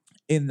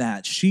in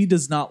that she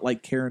does not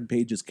like Karen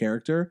Page's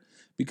character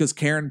because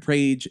Karen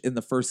Page in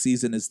the first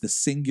season is the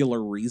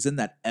singular reason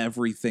that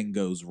everything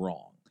goes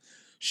wrong.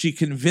 She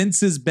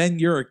convinces Ben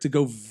Urich to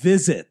go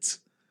visit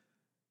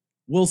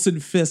Wilson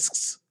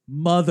Fisk's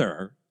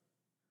mother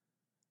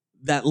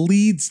that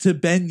leads to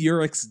Ben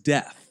Urich's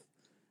death.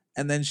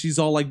 And then she's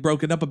all like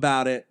broken up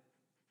about it.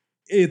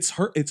 It's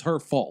her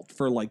fault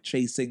for like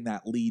chasing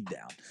that lead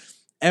down.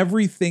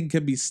 Everything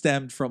can be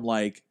stemmed from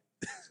like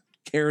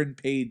Karen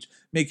Page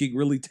making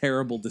really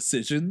terrible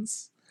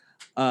decisions.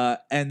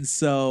 And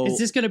so Is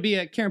this going to be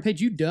a Karen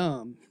Page? You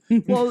dumb.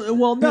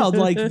 well, no,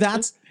 like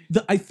that's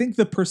I think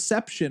the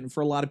perception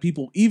for a lot of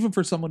people, even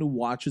for someone who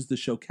watches the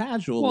show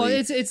casually. Well,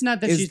 it's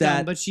not that is she's that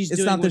dumb, but she's it's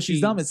doing not what that she's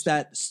she- dumb. It's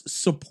that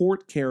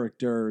support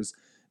characters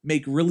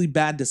make really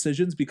bad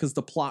decisions because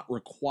the plot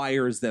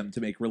requires them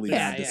to make really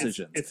Yeah, bad yeah.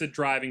 decisions. It's a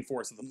driving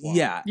force of the plot.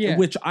 Yeah, Yeah.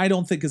 which I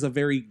don't think is a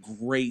very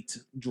great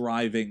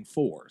driving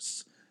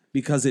force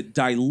because it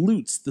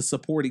dilutes the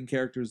supporting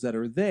characters that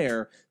are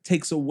there,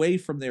 takes away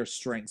from their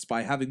strengths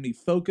by having me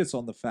focus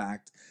on the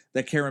fact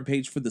that Karen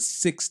Page, for the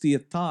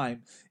 60th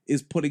time,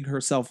 is putting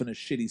herself in a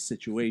shitty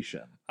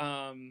situation.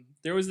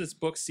 There was this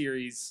book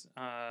series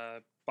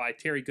by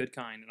Terry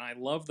Goodkind, and I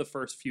love the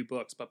first few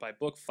books, but by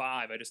book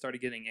 5, I just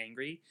started getting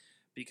angry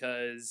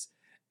because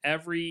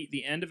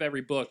the end of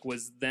every book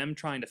was them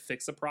trying to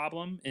fix a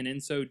problem, and in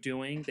so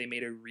doing, they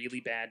made a really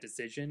bad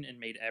decision and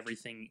made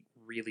everything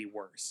really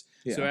worse.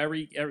 Yeah. So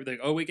every like,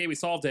 oh, okay, we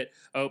solved it.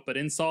 Oh, but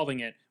in solving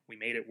it, we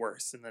made it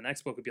worse. And the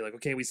next book would be like,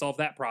 okay, we solved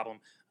that problem.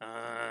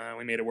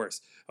 We made it worse.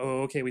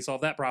 Oh, okay, we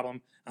solved that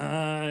problem.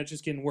 It's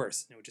just getting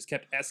worse. And it just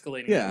kept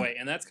escalating Yeah. that way.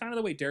 And that's kind of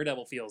the way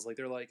Daredevil feels. Like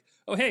they're like,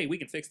 oh, hey, we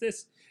can fix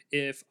this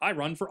if I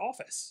run for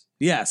office.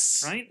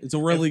 Yes, Right? It's a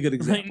really good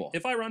Right? example.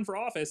 If I run for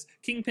office,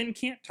 Kingpin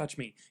can't touch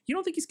me. You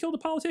don't think he's killed a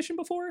politician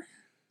before?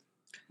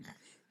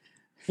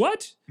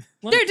 What?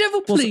 Like,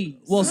 Daredevil, please.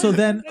 Well, so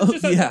then, that's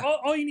just yeah.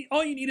 all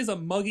you need is a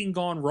mugging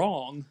gone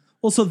wrong.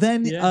 Well, so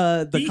then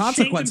Yeah. the He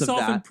consequence shanked of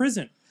himself in that,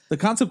 prison. the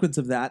consequence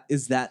of that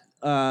is that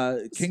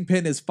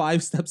Kingpin is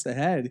 5 steps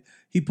ahead.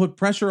 He put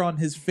pressure on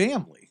his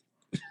family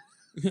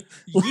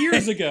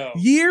Years ago.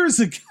 years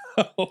ago.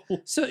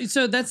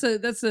 So that's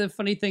a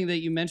funny thing that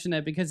you mentioned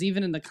that because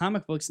even in the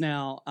comic books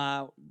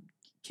now,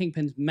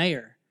 Kingpin's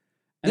mayor,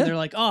 and Yeah. they're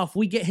like, oh, if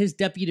we get his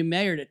deputy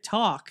mayor to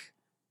talk,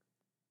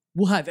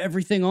 we'll have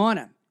everything on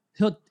him.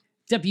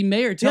 Deputy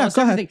mayor tell Yeah, us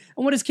go ahead. everything.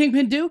 And what does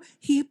Kingpin do?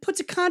 He puts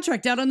a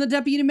contract out on the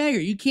deputy mayor.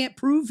 You can't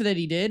prove that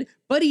he did,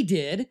 but he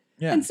did.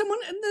 Yeah. And someone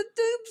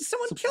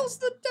kills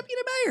the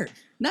deputy mayor.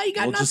 Now you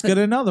got We'll nothing. just get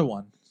another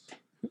one.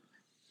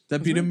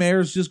 Deputy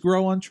mayors just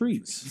grow on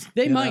trees.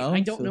 They you might. know? I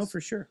don't So know it's-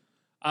 for sure.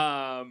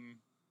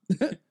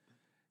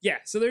 Yeah,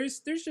 so there's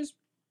just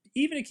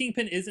even if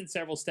Kingpin isn't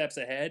several steps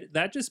ahead,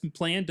 that just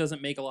plan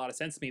doesn't make a lot of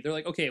sense to me. They're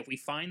like, okay, if we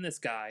find this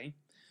guy,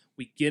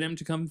 we get him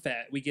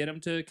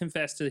to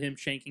confess to him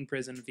shanking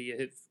prison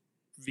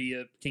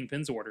via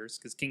Kingpin's orders,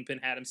 because Kingpin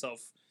had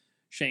himself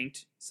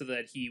shanked so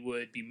that he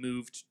would be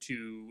moved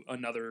to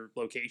another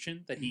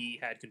location that he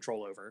had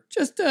control over.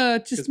 Just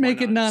why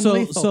make it not?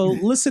 non-lethal. So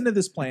listen to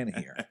this plan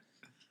here.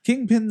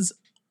 Kingpin's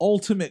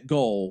ultimate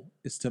goal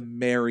is to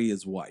marry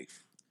his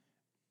wife.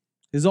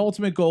 His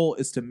ultimate goal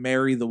is to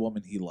marry the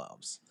woman he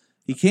loves.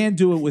 He can't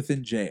do it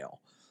within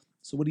jail.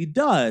 So what he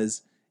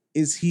does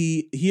is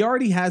he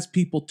already has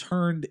people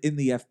turned in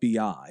the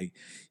FBI.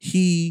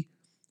 He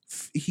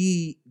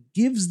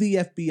gives the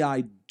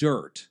FBI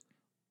dirt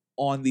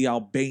on the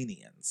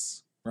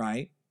Albanians,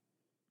 right?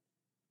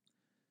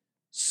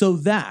 So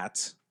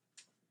that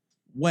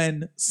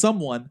when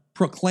someone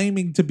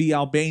proclaiming to be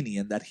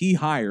Albanian that he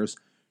hires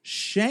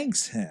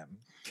shanks him,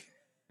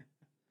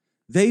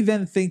 they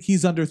then think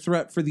he's under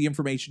threat for the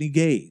information he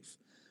gave.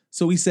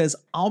 So he says,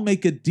 I'll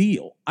make a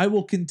deal. I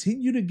will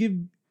continue to give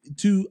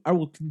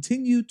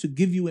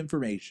you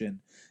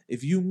information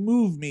if you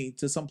move me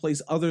to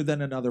someplace other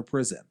than another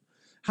prison.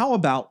 How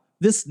about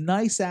this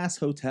nice ass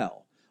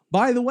hotel.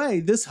 By the way,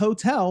 this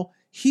hotel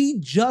he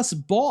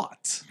just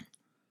bought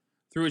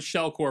through a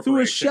shell corporation.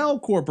 through a shell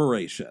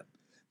corporation.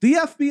 The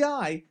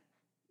FBI,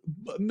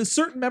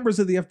 certain members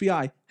of the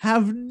FBI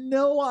have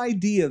no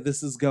idea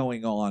this is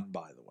going on,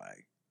 by the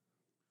way.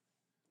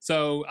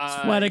 So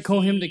That's why they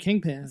call him the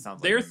Kingpin.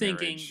 Sounds like they're a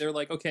thinking, marriage. they're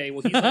like, okay,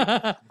 well, he's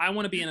like, I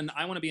want to be in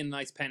a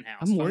nice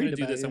penthouse. I'm If worried gonna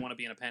do about this. you. I want to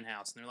be in a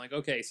penthouse. And they're like,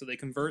 okay, so they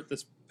convert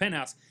this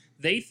penthouse.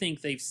 They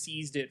think they've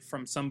seized it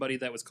from somebody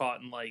that was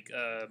caught in like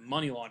a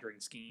money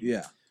laundering scheme.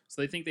 Yeah.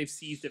 So they think they've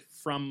seized it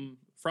from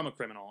a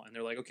criminal, and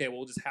they're like, okay,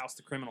 we'll just house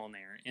the criminal in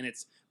there, and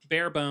it's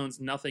bare bones,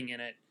 nothing in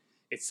it.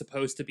 It's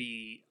supposed to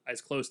be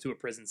as close to a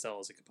prison cell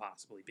as it could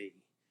possibly be.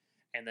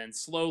 And then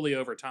slowly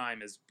over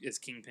time, as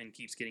Kingpin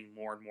keeps getting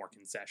more and more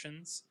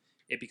concessions,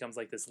 it becomes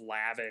like this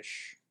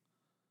lavish,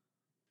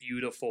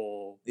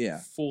 beautiful, Yeah.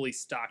 fully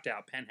stocked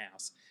out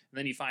penthouse. And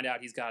then you find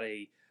out he's got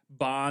a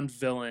Bond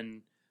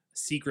villain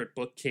secret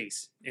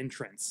bookcase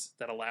entrance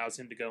that allows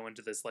him to go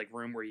into this like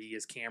room where he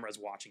has cameras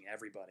watching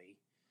everybody.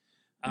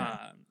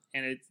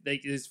 And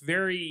it's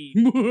very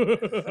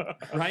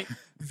right,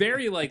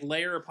 very like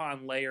layer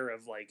upon layer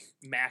of like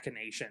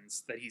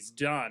machinations that he's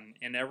done,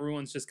 and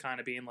everyone's just kind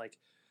of being like,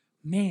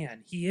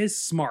 "Man, he is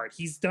smart.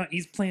 He's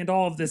planned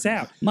all of this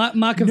out."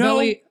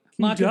 Machiavelli.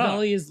 No,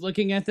 Machiavelli is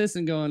looking at this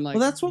and going like,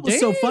 Well, that's what was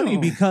so funny,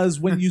 "Damn." because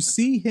when you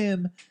see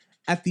him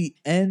at the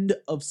end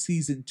of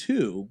season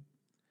 2,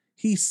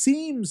 he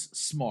seems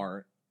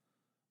smart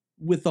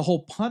with the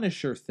whole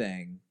Punisher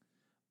thing,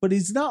 but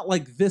he's not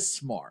like this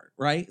smart,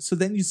 right? So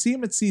then you see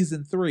him at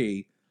season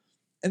 3.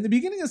 In the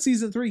beginning of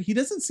season 3, he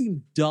doesn't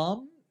seem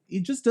dumb. He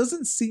just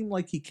doesn't seem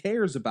like he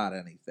cares about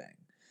anything.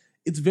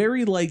 It's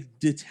very like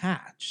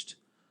detached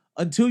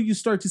until you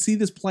start to see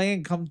this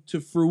plan come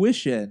to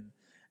fruition.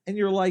 And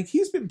you're like,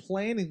 he's been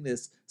planning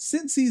this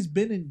since he's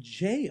been in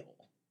jail.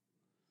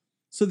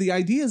 So the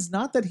idea is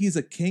not that he's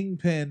a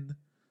kingpin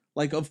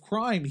like of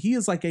crime. He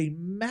is like a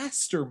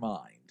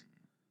mastermind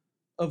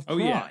of crime.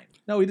 yeah.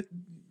 No,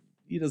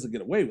 he doesn't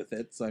get away with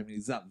it. So I mean,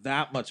 he's not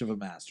that much of a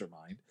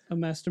mastermind. A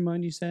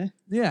mastermind, you say?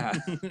 Yeah,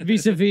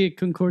 Vis-a-vis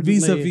concordantly.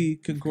 vis-a-vis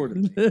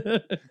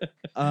concordantly.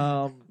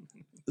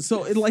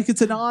 So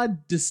it's an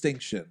odd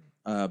distinction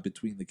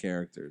between the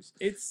characters.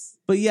 It's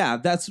But yeah,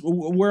 that's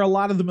where a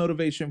lot of the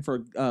motivation for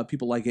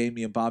people like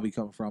Amy and Bobby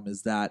come from,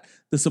 is that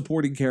the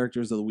supporting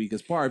characters are the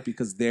weakest part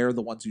because they're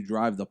the ones who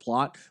drive the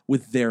plot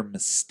with their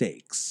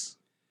mistakes.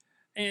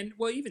 and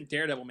well, even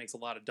Daredevil makes a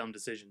lot of dumb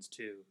decisions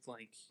too. It's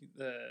like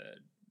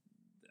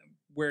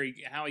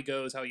how he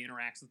goes, how he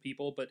interacts with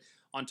people, but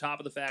on top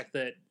of the fact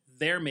that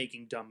they're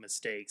making dumb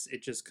mistakes,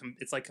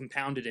 it's like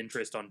compounded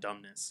interest on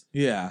dumbness.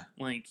 Yeah.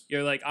 Like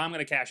you're like, I'm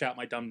gonna cash out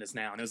my dumbness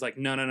now, and it was like,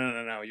 no,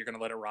 you're gonna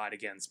let it ride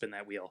again, spin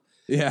that wheel,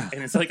 Yeah.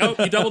 and it's like, oh,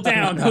 you doubled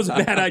down. That was a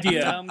bad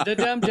idea. Dum, da,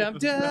 dum, dum,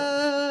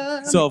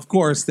 dum. So of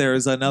course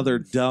there's another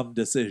dumb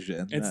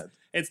decision.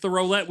 It's the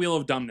roulette wheel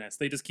of dumbness.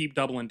 They just keep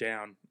doubling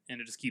down, and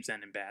it just keeps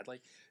ending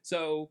badly.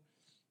 So,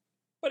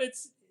 but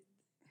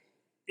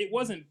it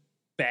wasn't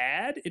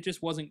bad. It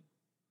just wasn't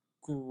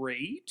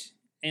great.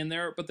 And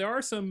there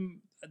are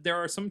some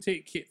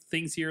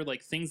things here,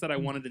 like things that I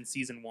wanted in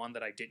season 1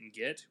 that I didn't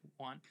get.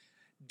 One,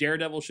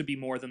 Daredevil should be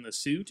more than the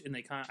suit, and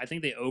I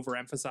think they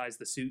overemphasized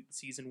the suit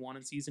season 1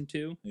 and season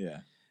 2. Yeah.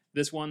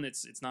 This one,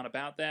 it's not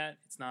about that.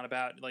 It's not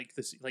about like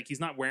this. Like he's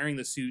not wearing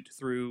the suit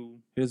through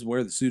He doesn't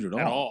wear the suit at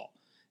all.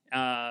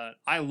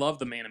 I love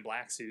the Man in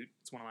Black suit.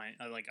 It's one of my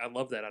I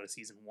love that out of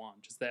season 1.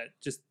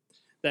 Just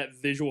that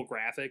visual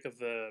graphic of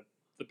the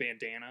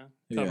bandana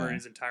covering Yeah.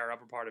 his entire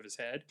upper part of his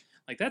head.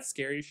 Like that's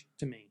scary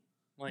to me.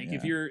 Like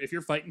if Yeah.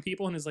 you're fighting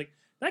people and it's like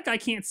that guy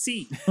can't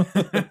see.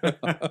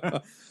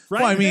 Well,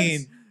 Right? I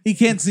mean, he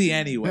can't see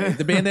anyway.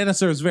 The bandana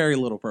serves very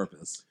little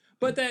purpose.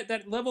 But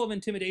that level of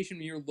intimidation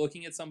when you're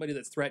looking at somebody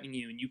that's threatening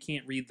you and you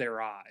can't read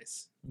their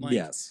eyes. Like,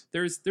 Yes.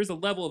 There's a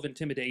level of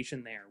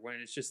intimidation there when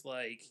it's just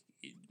like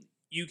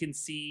you can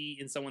see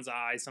in someone's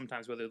eyes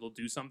sometimes whether they'll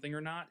do something or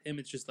not. And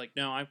it's just like,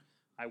 no, I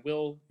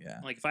will. Yeah.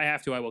 Like if I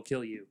have to, I will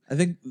kill you. I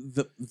think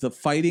the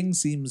fighting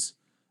seems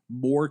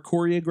more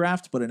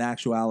choreographed, but in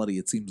actuality,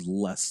 it seems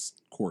less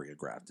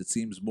choreographed. It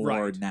seems more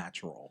Right.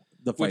 natural.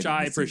 The Which fighting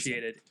I this season.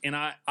 appreciated. And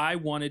I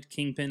wanted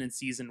Kingpin in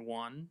season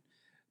 1.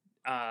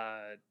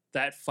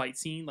 That fight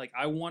scene, like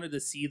I wanted to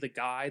see the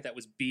guy that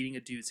was beating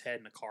a dude's head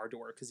in a car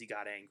door because he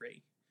got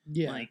angry.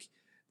 Yeah. Like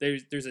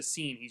there's a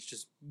scene he's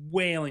just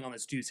wailing on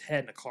this dude's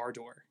head in a car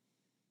door,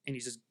 and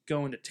he's just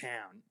going to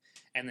town,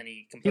 and then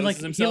he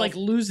composes himself. He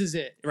loses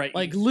it. Right.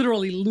 Like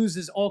literally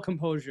loses all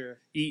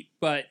composure.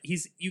 But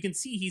you can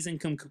see he's in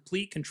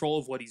complete control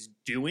of what he's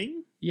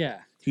doing.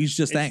 Yeah. He's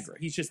just angry.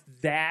 He's just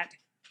that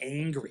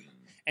angry,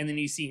 and then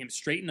you see him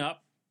straighten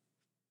up,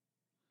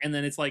 and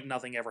then it's like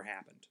nothing ever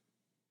happened,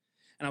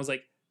 and I was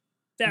like,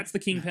 that's the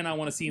Kingpin I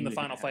want to see in the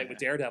final fight with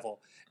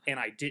Daredevil. And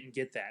I didn't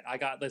get that. I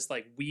got this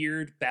like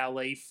weird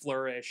ballet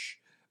flourish,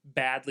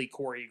 badly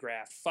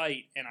choreographed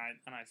fight, and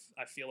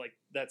I feel like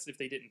that's if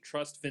they didn't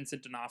trust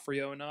Vincent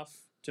D'Onofrio enough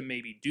to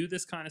maybe do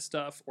this kind of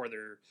stuff, or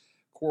their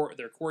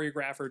their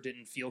choreographer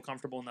didn't feel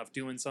comfortable enough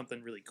doing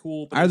something really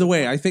cool. But Either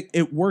way, I think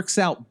it works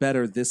out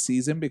better this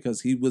season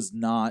because he was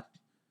the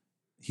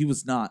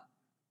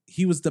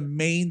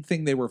main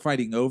thing they were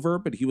fighting over,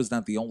 but he was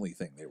not the only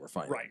thing they were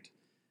fighting. right.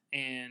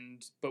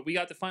 But we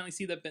got to finally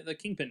see the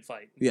Kingpin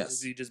fight.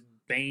 Yes. He just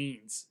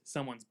banes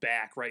someone's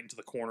back right into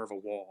the corner of a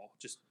wall.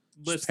 Just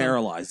Just lifts them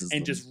paralyzes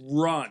and them. just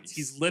runs.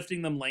 He's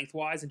lifting them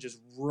lengthwise and just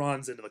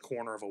runs into the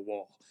corner of a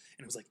wall.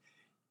 And it was like,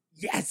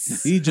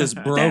 yes, He just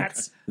broke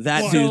That's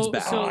that what- dude's So,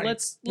 back. so I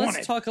let's want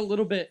it. talk a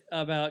little bit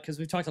about, because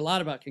we've talked a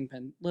lot about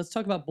Kingpin. Let's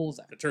talk about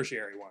Bullseye. the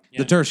tertiary one.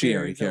 The tertiary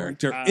Very villain.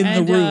 character Uh, in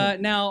And the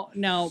room.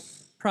 now,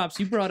 props.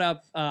 You brought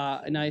up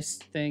a nice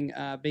thing,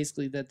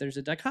 basically that there's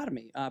a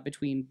dichotomy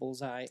between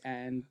Bullseye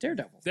and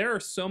Daredevil. There are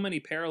so many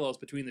parallels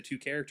between the two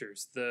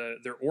characters.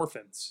 They're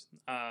orphans.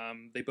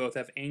 They both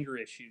have anger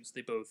issues.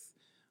 They both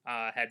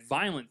had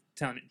violent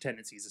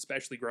tendencies,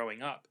 especially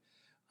growing up.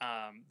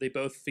 They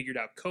both figured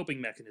out coping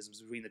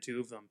mechanisms between the two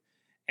of them.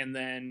 And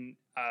then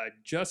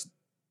just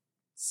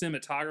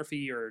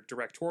cinematography or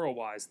directorial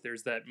wise,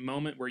 there's that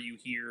moment where you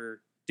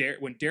hear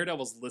when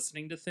Daredevil's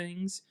listening to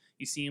things,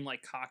 you see him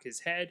like cock his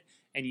head,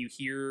 and you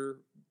hear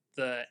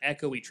the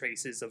echoey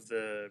traces of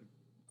the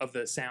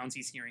sounds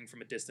he's hearing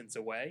from a distance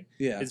away.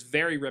 Yeah, Is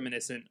very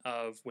reminiscent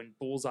of when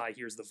Bullseye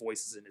hears the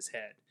voices in his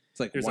head. it's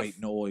like there's a white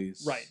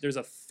noise. Right. There's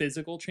a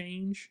physical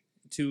change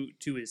to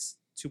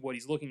what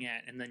he's looking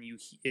at, and then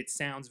it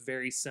sounds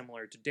very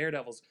similar to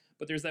Daredevil's,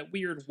 but there's that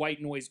weird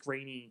white noise,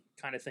 grainy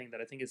kind of thing that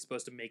I think is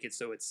supposed to make it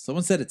so it's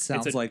Someone said it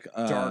sounds a like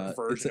dark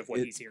version of what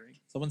he's hearing.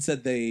 Someone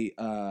said they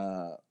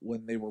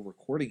when they were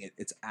recording it,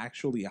 it's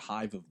actually a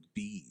hive of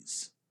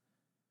bees.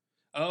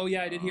 Oh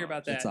yeah, I did hear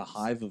about that. It's a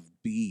hive of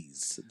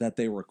bees that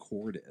they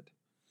recorded.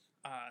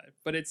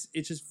 But it's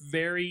just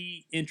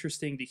very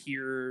interesting to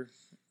hear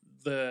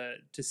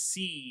to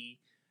see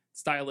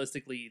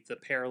stylistically the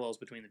parallels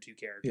between the two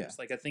characters. Yeah.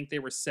 Like I think they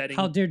were setting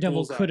How Daredevil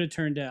Bullseye- could have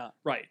turned out.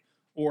 right,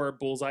 or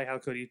Bullseye. How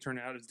could he turn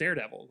out as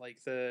Daredevil?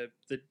 Like the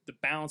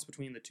balance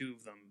between the two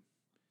of them,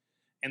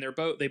 and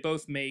they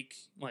both make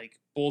like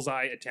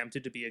Bullseye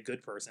attempted to be a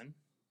good person.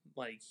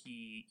 Like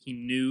he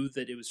knew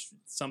that it was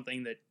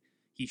something that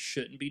he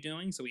shouldn't be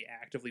doing, so he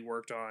actively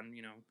worked on.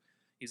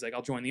 He's like,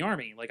 I'll join the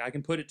army. Like I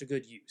can put it to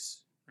good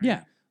use. right?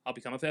 Yeah. I'll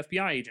become an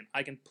FBI agent.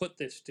 I can put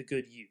this to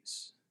good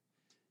use.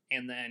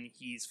 And then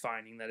he's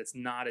finding that it's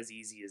not as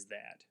easy as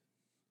that.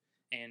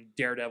 And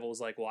Daredevil is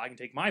like, well, I can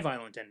take my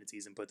violent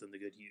tendencies and put them to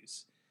good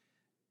use.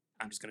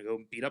 I'm just going to go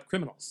beat up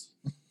criminals.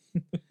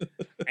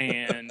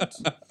 And,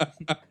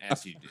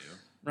 As you do.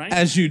 right?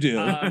 As you do.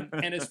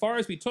 And as far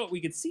as we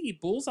could see,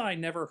 Bullseye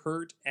never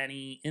hurt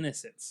any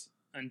innocents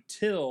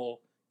until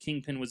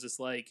Kingpin was just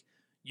like,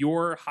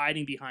 you're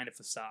hiding behind a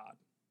facade.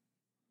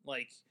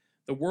 Like,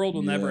 the world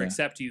will never Yeah.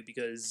 accept you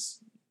because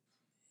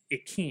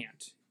it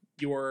can't.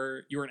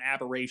 You're an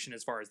aberration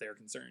as far as they're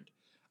concerned.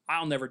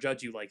 I'll never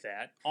judge you like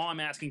that. All I'm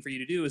asking for you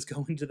to do is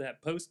go into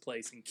that post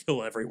place and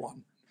kill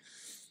everyone.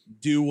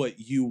 Do what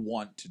you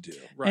want to do.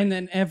 Right. And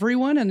then Gary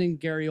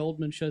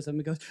Oldman shows up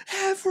and goes,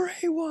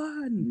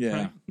 everyone!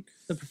 Yeah. Right.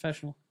 The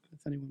professional, if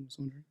anyone was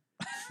wondering.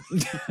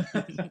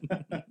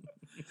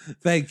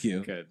 Thank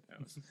you. Good.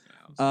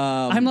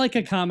 I'm like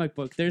a comic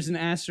book. There's an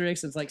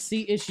asterisk. It's like,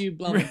 see issue,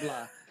 blah, blah,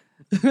 blah.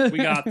 we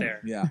got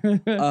there. Yeah.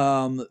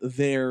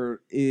 There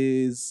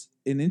is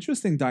an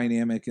interesting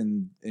dynamic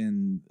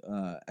in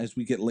as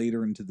we get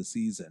later into the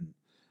season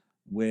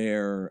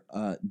where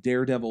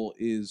Daredevil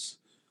is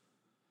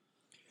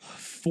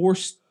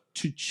forced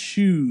to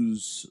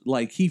choose.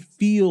 Like, he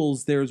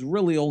feels there's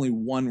really only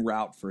one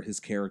route for his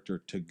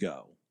character to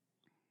go,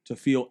 to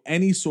feel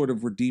any sort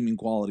of redeeming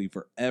quality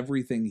for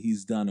everything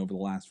he's done over the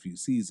last few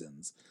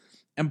seasons.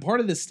 And part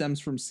of this stems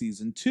from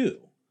season 2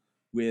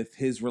 with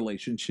his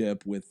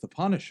relationship with the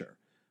Punisher,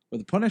 where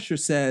the Punisher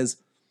says,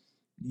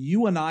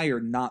 you and I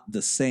are not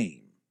the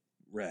same,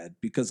 Red,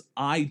 because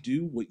I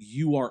do what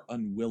you are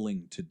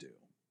unwilling to do.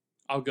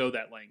 I'll go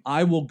that length.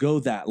 I will go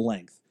that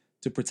length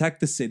to protect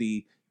the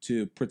city,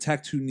 to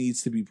protect who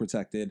needs to be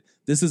protected.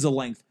 This is a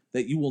length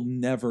that you will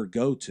never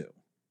go to.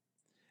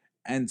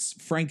 And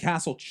Frank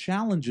Castle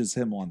challenges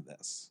him on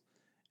this.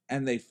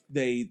 And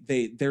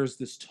there's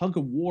this tug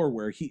of war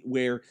where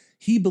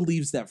he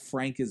believes that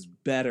Frank is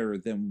better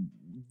than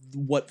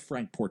what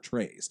Frank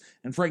portrays.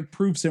 And Frank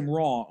proves him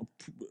wrong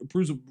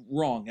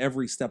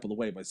every step of the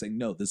way by saying,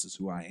 no, this is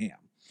who I am.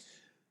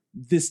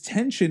 This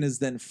tension is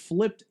then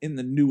flipped in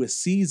the newest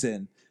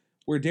season,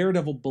 where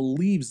Daredevil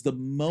believes the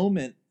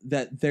moment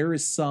that there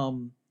is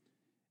some,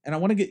 and I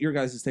want to get your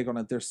guys' take on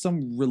it, there's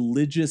some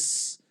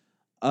religious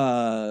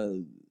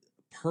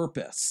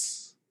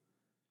purpose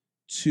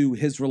to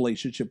his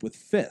relationship with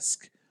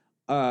Fisk.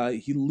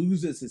 He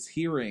loses his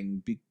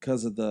hearing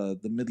because of the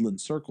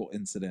Midland Circle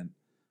incident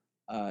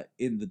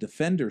in the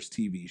Defenders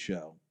TV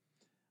show.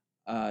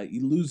 He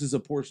loses a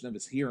portion of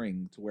his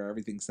hearing to where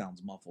everything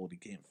sounds muffled. He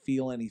can't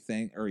feel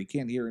anything, or he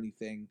can't hear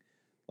anything.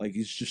 Like,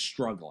 he's just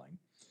struggling.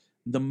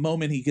 The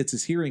moment he gets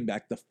his hearing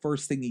back, the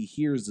first thing he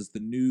hears is the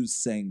news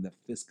saying that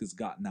Fisk has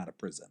gotten out of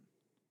prison.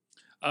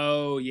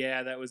 Oh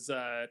yeah, that was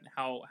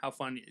how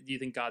fun. Do you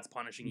think God's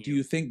punishing you? Do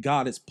you think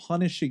God is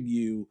punishing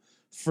you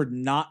for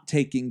not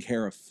taking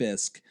care of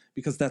Fisk?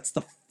 Because that's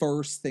the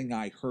first thing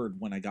I heard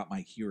when I got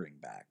my hearing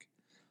back.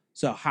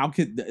 So how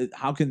can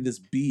this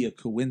be a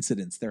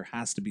coincidence? There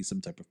has to be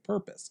some type of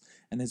purpose.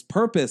 And his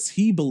purpose,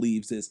 he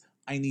believes, is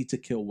I need to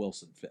kill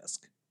Wilson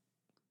Fisk.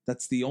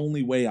 That's the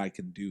only way I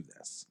can do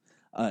this,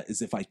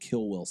 is if I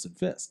kill Wilson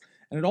Fisk.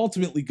 And it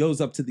ultimately goes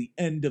up to the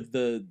end of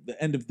the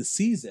end of the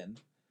season,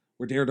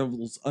 where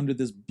Daredevil's under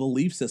this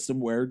belief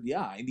system where,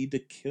 yeah, I need to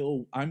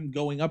kill. I'm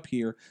going up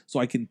here so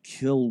I can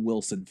kill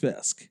Wilson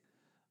Fisk.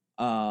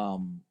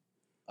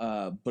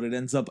 But it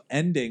ends up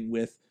ending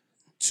with,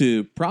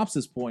 to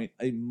Props's point,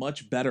 a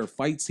much better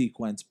fight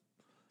sequence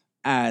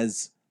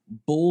as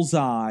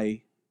Bullseye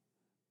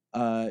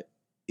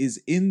is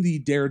in the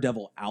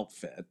Daredevil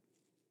outfit,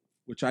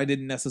 which I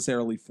didn't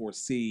necessarily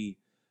foresee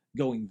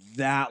going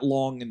that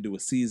long into a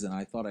season.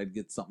 I thought I'd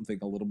get something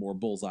a little more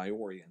Bullseye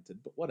oriented,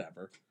 but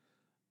whatever.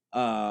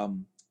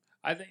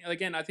 I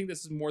think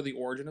this is more the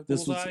origin of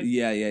This Bullseye. was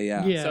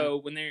yeah. So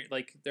when they're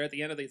at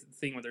the end of the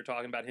thing where they're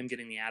talking about him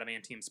getting the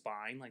adamantium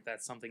spine, like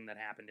that's something that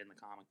happened in the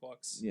comic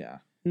books. Yeah.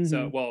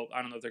 So, well,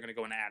 I don't know if they're going to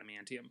go into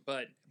adamantium,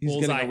 but He's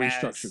Bullseye getting a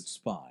restructured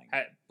spine.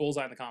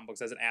 Bullseye in the comic books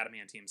has an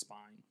adamantium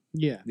spine.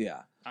 Yeah.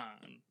 Yeah.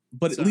 Um,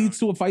 But it So- leads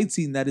to a fight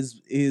scene that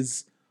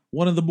is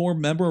one of the more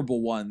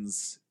memorable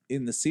ones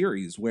in the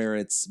series, where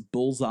it's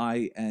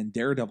Bullseye and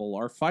Daredevil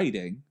are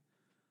fighting.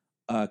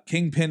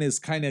 Kingpin is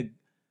kind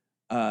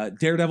of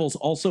Daredevil's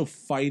also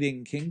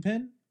fighting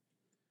Kingpin,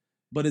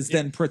 but is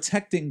then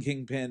protecting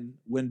Kingpin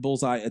when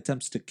Bullseye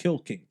attempts to kill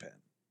Kingpin.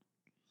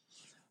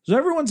 So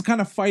everyone's kind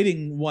of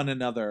fighting one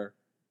another,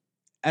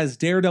 as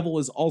Daredevil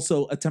is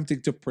also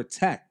attempting to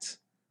protect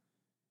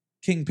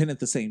Kingpin at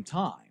the same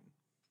time.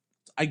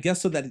 I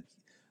guess so that,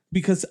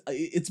 because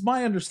it's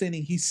my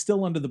understanding he's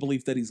still under the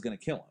belief that he's going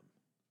to kill him,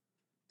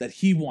 that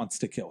he wants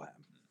to kill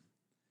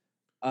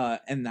him.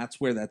 And that's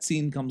where that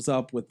scene comes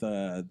up with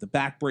the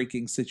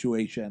backbreaking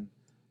situation.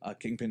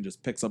 Kingpin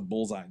just picks up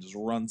Bullseye and just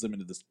runs him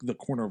into the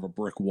corner of a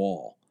brick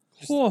wall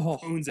Whoa.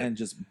 owns it. and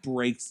just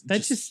breaks.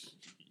 That just.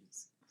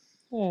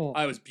 Oh.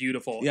 It was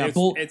beautiful. Yeah,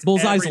 It's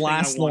Bullseye's everything I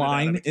last wanted out of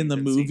line a in the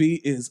Kingpin movie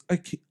is I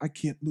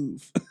can't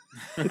move.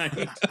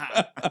 scene.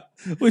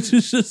 Which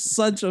is just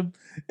such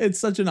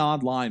an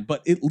odd line,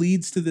 but it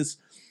leads to this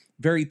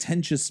very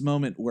tensious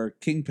moment where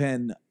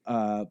Kingpin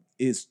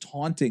is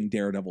taunting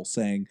Daredevil,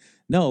 saying,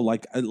 "No,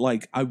 like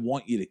I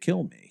want you to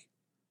kill me.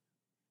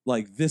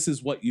 Like this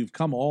is what you've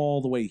come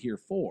all the way here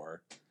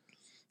for.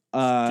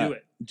 Do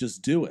it.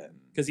 Just do it."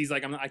 Because he's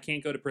like, I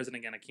can't go to prison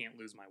again. I can't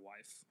lose my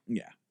wife.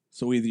 Yeah.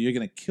 So either you're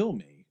gonna kill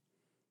me,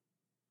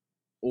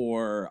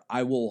 or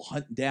I will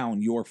hunt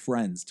down your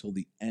friends till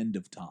the end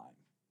of time.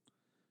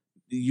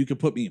 You could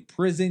put me in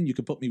prison. You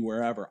could put me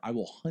wherever. I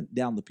will hunt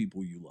down the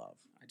people you love.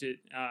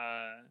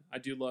 I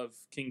do love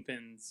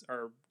Kingpin's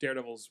or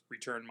Daredevil's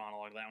return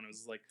monologue. That one, it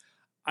was like,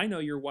 I know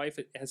your wife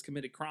has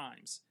committed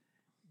crimes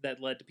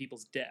that led to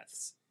people's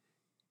deaths.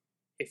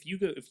 If you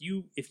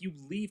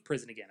leave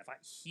prison again, if I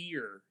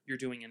hear you're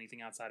doing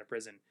anything outside of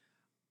prison,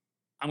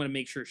 I'm going to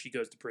make sure she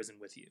goes to prison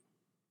with you.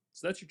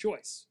 So that's your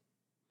choice.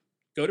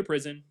 Go to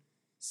prison,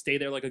 stay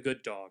there like a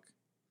good dog,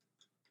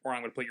 or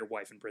I'm going to put your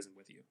wife in prison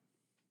with you.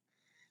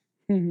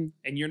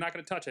 And you're not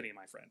going to touch any of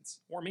my friends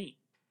or me.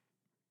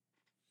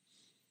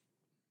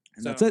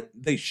 And that's it.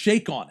 They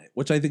shake on it,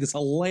 which I think is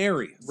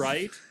hilarious.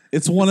 Right?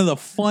 It's one of the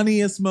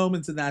funniest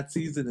moments in that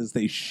season is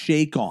they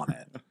shake on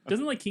it.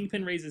 Doesn't like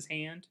Kingpin raise his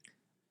hand?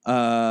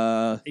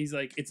 He's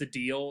like, it's a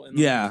deal, and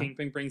then Yeah.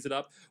 Kingpin brings it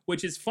up,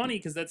 which is funny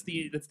because that's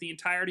the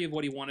entirety of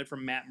what he wanted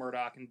from Matt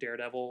Murdock and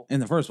Daredevil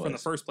In the first place. from the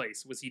first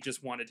place. Was he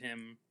just wanted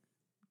him?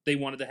 They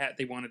wanted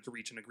to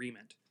reach an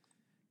agreement,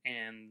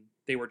 and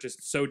they were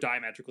just so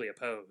diametrically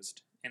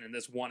opposed. And in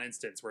this one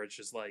instance, where it's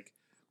just like,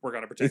 we're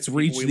gonna protect. It's the people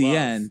reached we the love.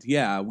 end.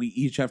 Yeah, we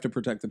each have to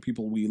protect the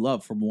people we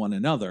love from one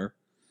another.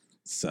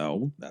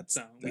 So that's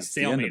So we that's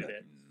the end of stalemated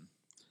it.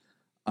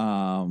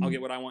 Um, I'll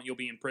get what I want. You'll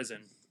be in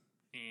prison,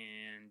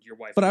 and your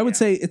wife. but will I be would out.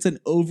 say it's an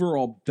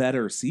overall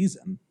better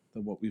season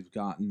than what we've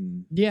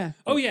gotten. Yeah.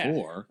 Oh, yeah.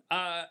 before.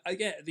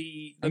 Again,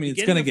 the I mean,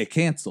 it's beginning gonna of- get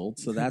canceled,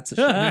 so that's a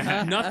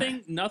shame.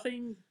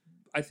 nothing.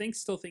 I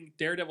still think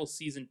Daredevil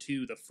season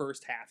 2, the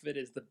first half of it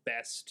is the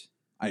best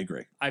I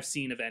agree. I've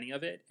seen of any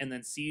of it, and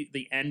then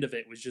the end of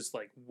it was just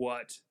like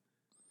what,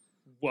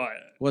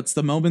 What's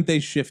the moment they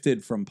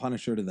shifted from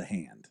Punisher to the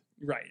Hand?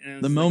 right? And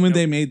it's The like, moment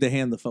no, they made the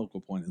Hand the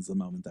focal point is the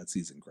moment that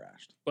season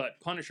crashed. but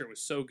Punisher was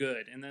so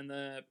good, and then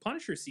the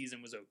Punisher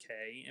season was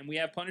okay, and we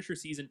have Punisher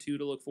season 2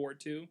 to look forward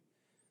to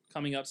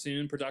coming up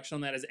soon. Production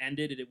on that has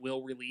ended, and it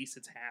will release.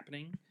 It's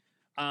happening.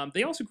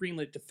 They also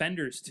greenlit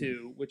Defenders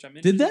 2, which I'm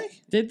Did they?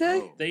 Did they?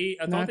 Oh.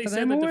 I Not thought they that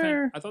said I'm that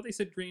aware. I thought they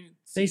said green.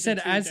 They season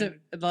said 2 as of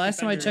the last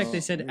time I checked, they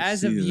Defenders. said Oh,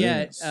 as of let's see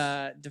yet,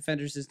 this.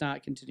 Defenders is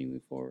not continuing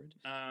forward.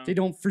 Um, They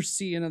don't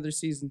foresee another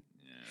season.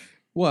 Yeah.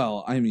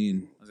 Well, I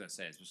mean, I was gonna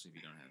say, especially if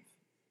you don't have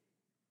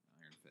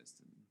Iron Fist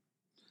and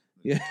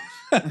Yeah.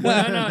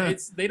 Well, no,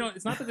 it's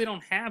not that they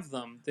don't have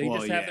them. They Well,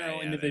 just have yeah, their own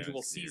they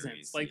individual have seasons.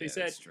 series. Like they Yeah,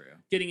 said, that's true.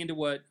 getting into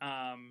what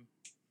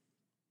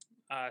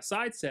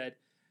Side said,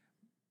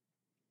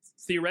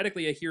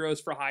 theoretically, a Heroes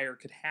for Hire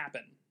could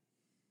happen.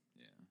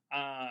 Yeah.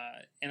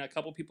 And a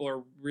couple people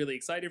are really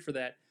excited for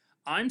that.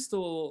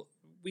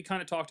 We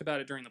kind of talked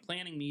about it during the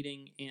planning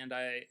meeting, and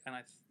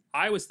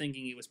I was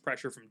thinking it was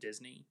pressure from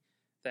Disney,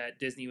 that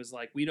Disney was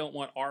like, we don't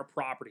want our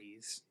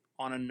properties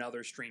on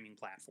another streaming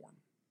platform.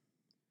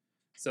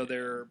 So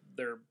they're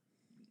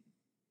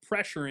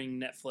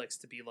pressuring Netflix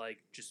to be like,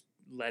 just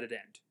let it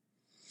end.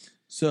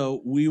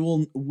 So we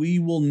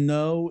will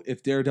know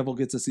if Daredevil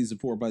gets a season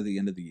 4 by the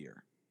end of the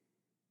year.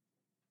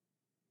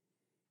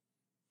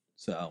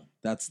 So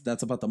that's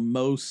about the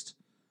most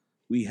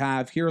we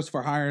have. Heroes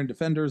for Hire and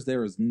Defenders,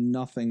 there is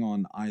nothing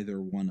on either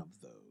one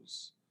of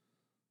those.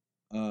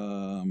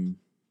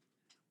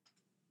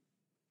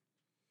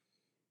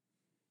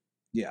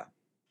 Yeah.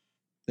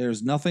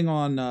 There's nothing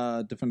on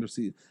Defender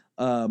season.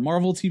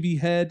 Marvel TV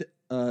head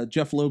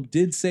Jeff Loeb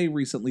did say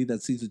recently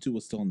that season 2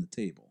 was still on the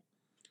table.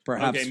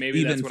 Perhaps Okay, maybe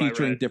even that's what I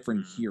featuring read.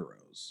 different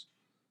heroes.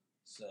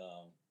 So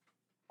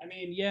I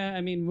mean, yeah.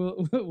 I mean,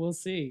 we'll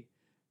see.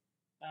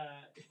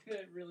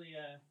 Really,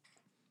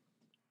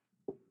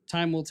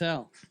 time will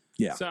tell.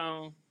 yeah.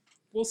 So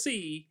we'll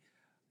see.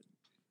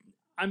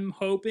 I'm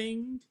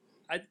hoping.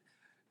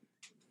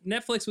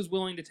 Netflix was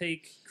willing to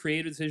take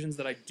creative decisions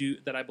that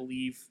I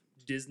believe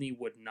Disney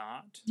would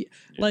not.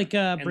 Like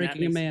that breaking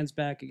a makes- man's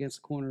back against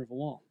the corner of a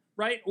wall.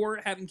 Right? Or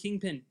having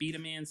Kingpin beat a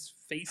man's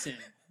face in.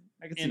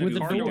 I could In see a Goofy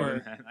car doing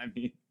door. that. I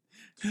mean,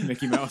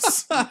 Mickey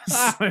Mouse.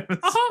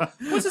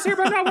 What's this here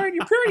about not wearing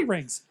your purity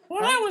rings?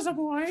 When I was a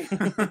boy.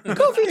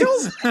 Goofy,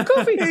 don't.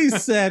 Goofy. He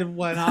said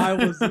when I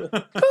was.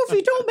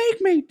 Goofy, don't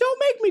make me,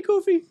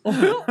 Goofy.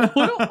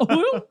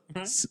 Why,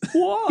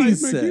 He Mickey?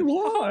 said-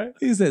 Why?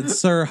 He said,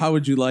 "Sir, how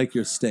would you like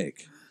your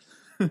steak?"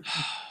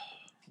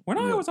 When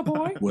I was a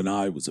boy. When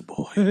I was a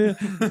boy.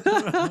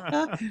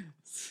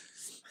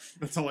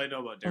 That's all I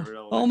know about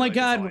Daredevil. Oh I my feel like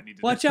that's all I God! need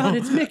to Watch know. out!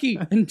 It's Mickey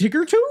and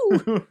Digger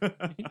too.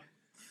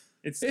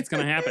 It's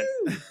gonna happen.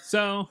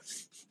 So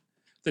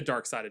the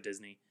dark side of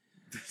Disney.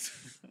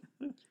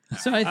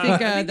 So I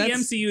think, I think the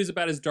that's MCU is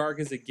about as dark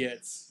as it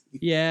gets.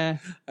 yeah.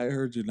 I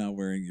heard you're not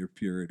wearing your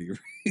purity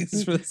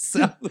rings for the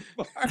South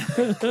Park.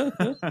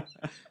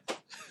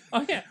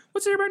 Oh yeah.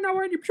 What's it about not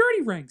wearing your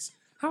purity rings?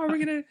 How are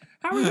we gonna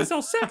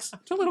sell sex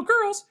to little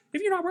girls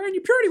if you're not wearing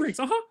your purity rings?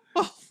 How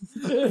are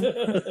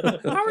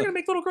we gonna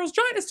make little girls'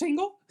 giants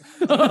tingle?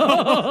 You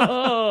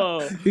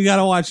got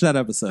to watch that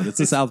episode. It's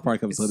a South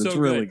Park episode. It's so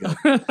really good.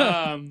 good.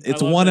 I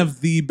It's love one that. of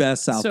the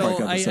best South So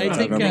Park I episodes I've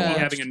think, ever Mickey watched.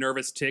 having a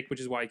nervous tick, which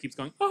is why he keeps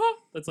going.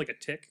 That's like a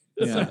tick.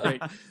 Yeah. So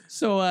great.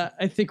 So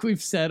I think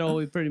we've said all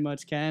we pretty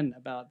much can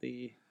about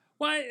the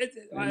Why?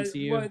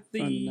 MCU What on the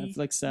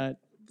Netflix set.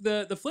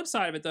 the flip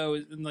side of it though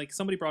is, and like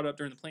somebody brought it up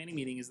during the planning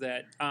meeting, is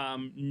that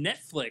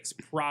Netflix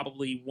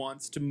probably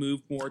wants to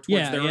move more towards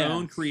Yeah, their yeah.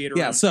 own creator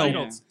Yeah, so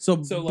titles.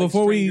 so, So, like,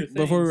 before we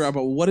Stranger wrap Things.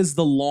 up, what is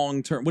the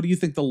long term? What do you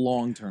think the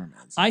long term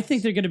is? I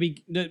think they're going to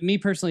be. Me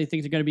personally,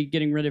 think they're going to be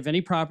getting rid of any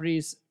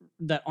properties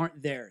that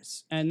aren't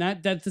theirs, and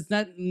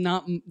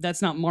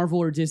that's not Marvel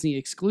or Disney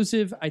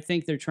exclusive. I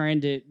think they're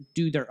trying to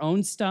do their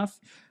own stuff,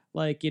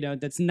 like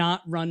that's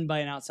not run by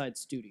an outside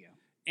studio.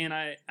 And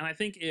I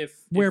think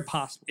Where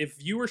possible. if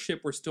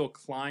viewership were still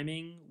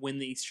climbing when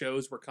these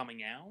shows were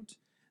coming out,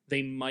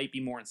 they might be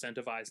more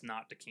incentivized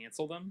not to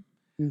cancel them.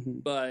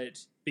 But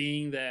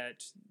being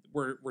that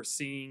we're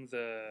seeing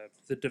the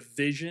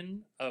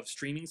division of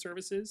streaming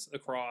services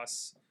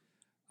across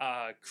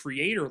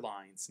creator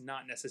lines,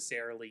 not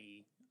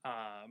necessarily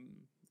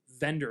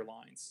vendor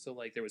lines. So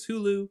like there was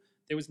Hulu,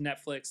 there was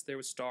Netflix, there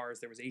was Stars,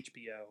 there was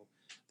HBO.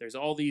 There's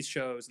all these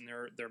shows, and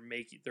they're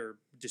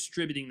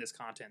distributing this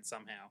content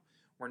somehow.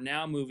 We're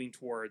now moving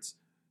towards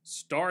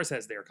Stars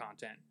has their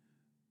content.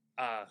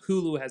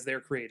 Hulu has their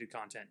created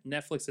content.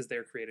 Netflix has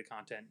their created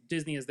content.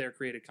 Disney has their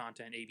created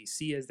content.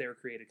 ABC has their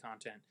created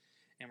content.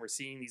 And we're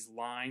seeing these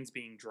lines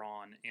being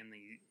drawn, and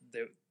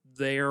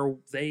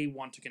they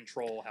want to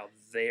control how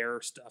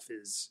their stuff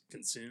is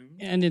consumed.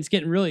 And it's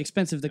getting really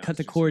expensive to I cut was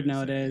the just cord gonna say,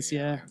 nowadays.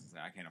 Yeah.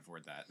 I can't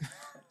afford that.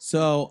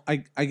 So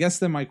I guess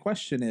then my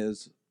question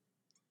is,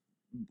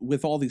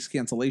 with all these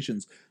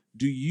cancellations,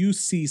 do you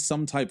see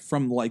some type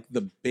from like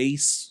the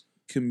base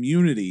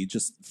community,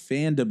 just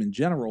fandom in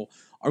general,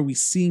 are we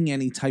seeing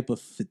any type of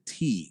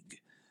fatigue?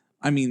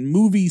 I mean,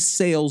 movie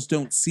sales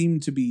don't seem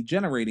to be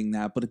generating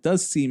that, but it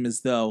does seem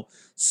as though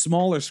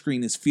smaller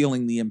screen is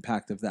feeling the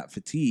impact of that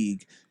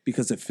fatigue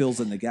because it fills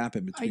in the gap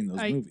in between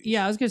those movies.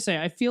 Yeah, I was gonna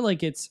say I feel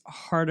like it's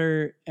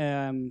harder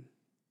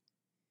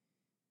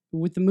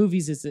with the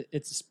movies.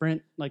 It's a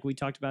sprint, like we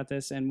talked about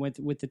this, and with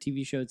the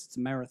TV shows, it's a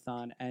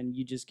marathon, and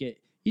you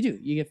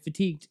get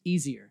fatigued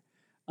easier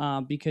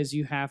because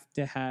you have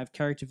to have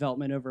character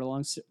development over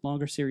a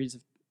longer series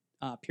of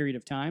period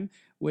of time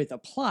with a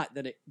plot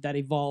that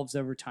evolves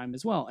over time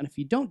as well. And if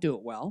you don't do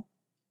it well,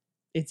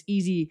 it's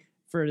easy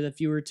for the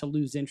viewer to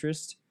lose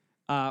interest.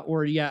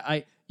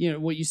 you know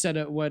what you said,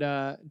 what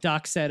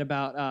Doc said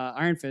about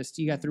Iron Fist.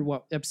 You got through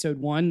what episode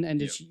 1,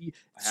 and Yep.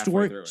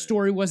 Halfway through it.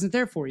 story wasn't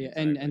there for you,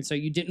 Exactly. and so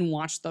you didn't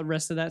watch the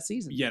rest of that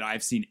season. Yet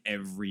I've seen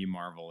every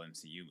Marvel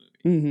MCU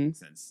movie Mm-hmm.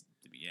 since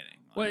the beginning.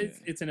 Well, Like,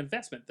 it's an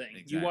investment thing. You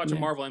Exactly. watch a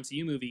Yeah. Marvel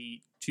MCU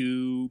movie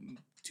 2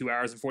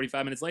 hours and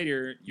 45 minutes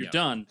later, you're Yep.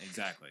 done.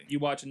 exactly. You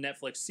watch a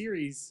Netflix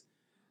series,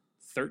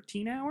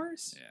 13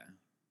 hours Yeah.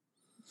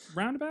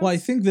 roundabout. Well, I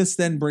think this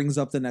then brings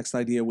up the next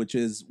idea, which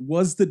is,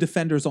 was the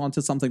Defenders onto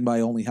something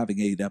by only having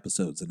 8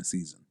 episodes in a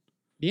season?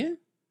 Yeah.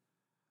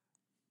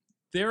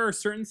 There are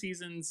certain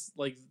seasons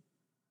like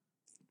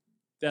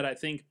that I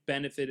think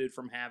benefited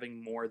from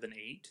having more than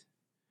 8,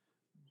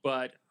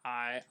 but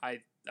I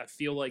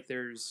feel like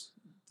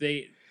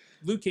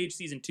Luke Cage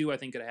season 2 I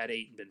think could have had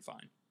 8 and been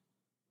fine.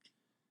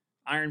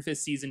 Iron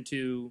Fist season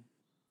 2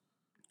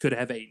 could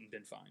have 8 and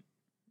been fine.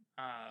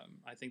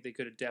 I think they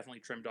could have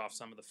definitely trimmed off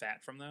some of the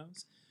fat from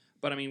those.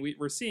 But I mean,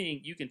 we're seeing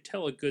you can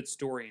tell a good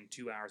story in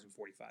 2 hours and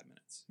 45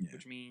 minutes, Yeah.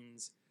 which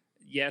means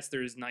yes,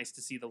 there's nice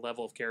to see the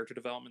level of character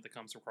development that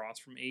comes across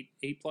from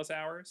 8+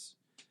 hours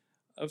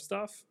of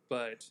stuff,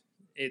 but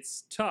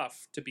it's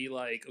tough to be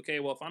like, okay,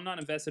 well, if I'm not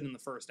invested in the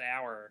first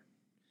hour,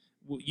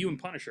 you and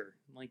Punisher,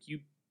 like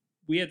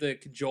we had to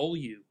cajole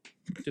you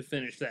to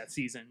finish that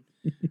season.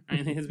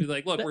 And it has to be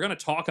like, look, we're going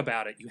to talk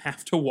about it. You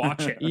have to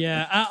watch it.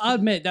 Yeah, I'll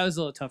admit that was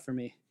a little tough for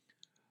me.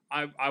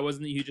 I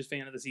wasn't the hugest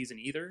fan of the season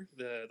either.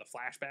 The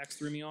flashbacks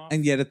threw me off.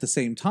 And yet at the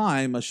same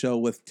time, a show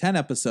with 10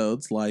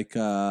 episodes like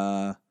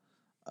Cloak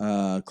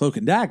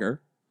and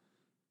Dagger,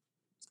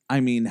 I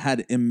mean,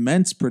 had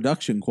immense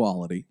production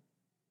quality,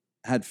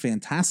 had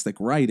fantastic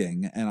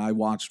writing, and I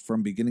watched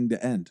from beginning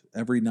to end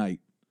every night.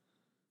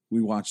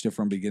 We watched it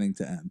from beginning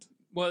to end.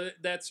 Well,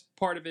 that's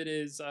part of it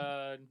is,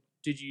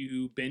 did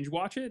you binge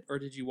watch it or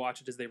did you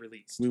watch it as they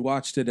released? We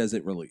watched it as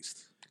it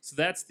released. So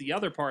that's the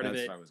other part That's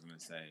of it. what I was going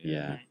to say.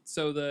 Yeah.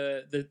 So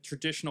the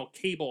traditional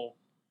cable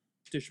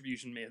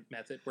distribution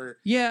method where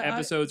Yeah,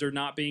 episodes are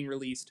not being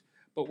released,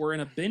 but we're in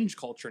a binge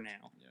culture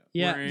now.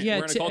 yeah, we're in, yeah.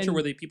 we're in a culture and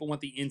where people want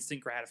the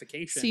instant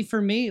gratification. see,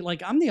 for me,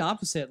 like I'm the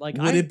opposite. Like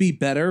Would it be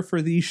better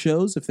for these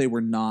shows if they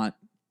were not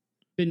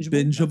bingeable?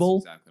 bingeable?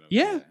 Exactly what I was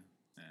Yeah. gonna say.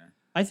 Yeah.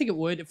 I think it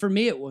would. For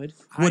me, it would.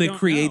 Would I it don't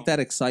create know. that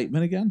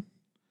excitement again?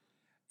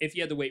 If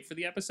you had to wait for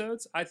the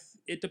episodes,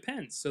 it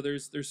depends. So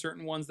there's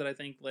certain ones that I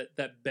think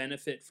that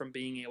benefit from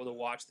being able to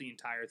watch the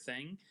entire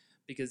thing,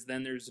 because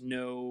then there's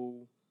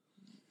no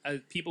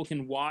people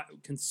can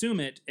consume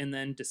it and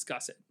then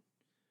discuss it.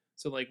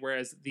 So like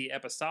whereas the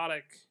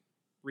episodic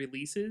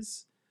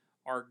releases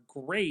are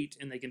great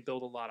and they can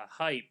build a lot of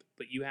hype,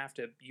 but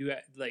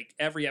like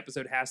every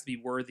episode has to be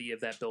worthy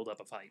of that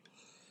buildup of hype,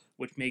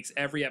 which makes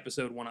every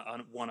episode want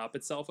to one up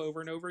itself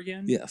over and over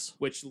again. Yes.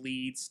 Which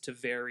leads to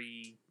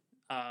very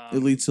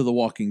It leads to the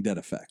Walking Dead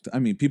effect. I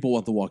mean, people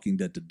want the Walking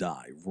Dead to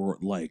die,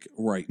 like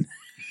right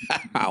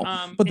now.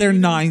 But and they're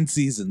even- 9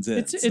 seasons in.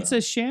 It's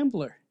a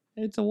shambler.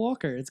 It's a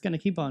walker. It's gonna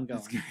keep on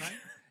going.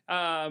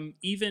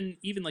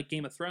 Even like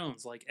Game of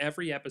Thrones, like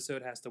every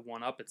episode has to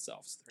one up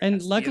itself. So there And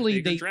has to be a luckily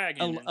bigger they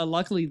dragon,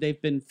 luckily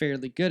they've been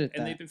fairly good at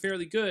and that. they've been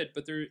fairly good.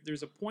 But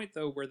there's a point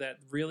though where that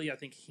really I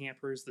think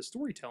hampers the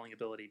storytelling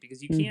ability,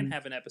 because you can't Mhm.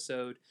 have an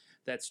episode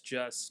that's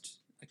just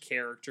a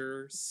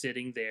character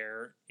sitting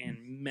there and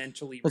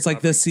mentally. Well, it's like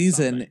recovering this from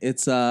season, something.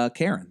 it's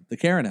Karen. The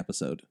Karen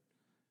episode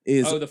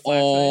is Oh, the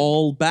flashback?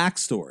 all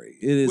backstory.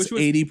 It is Which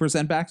was-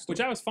 80% backstory. which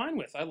I was fine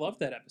with. I loved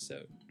that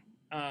episode,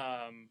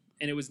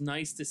 and it was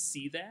nice to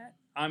see that.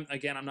 I'm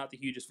not the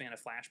hugest fan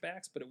of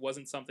flashbacks, but it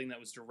wasn't something that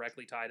was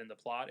directly tied into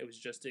plot. It was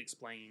just to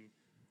explain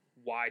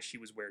why she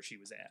was where she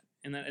was at,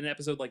 and that an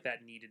episode like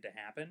that needed to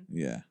happen.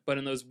 Yeah. But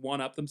in those one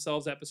up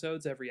themselves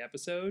episodes, every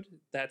episode,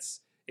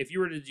 that's if you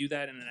were to do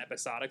that in an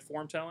episodic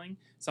form telling,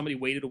 somebody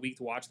waited a week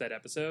to watch that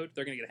episode,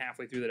 they're gonna get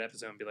halfway through that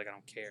episode and be like, I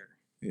don't care.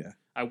 Yeah.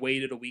 I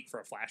waited a week for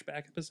a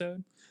flashback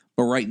episode.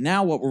 But right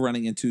now, what we're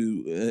running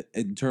into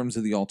in terms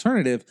of the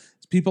alternative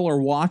is people are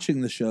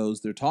watching the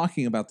shows, they're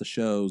talking about the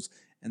shows,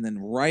 and then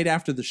right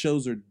after the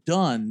shows are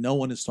done, no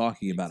one is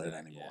talking about it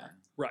Exactly, anymore. yeah.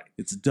 Right.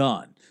 It's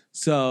done.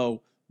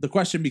 So the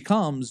question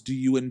becomes, do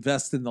you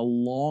invest in the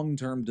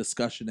long-term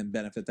discussion and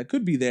benefit that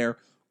could be there,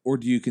 or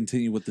do you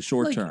continue with the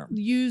short Like, term?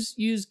 use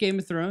Game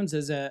of Thrones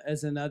as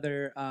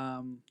another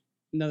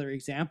another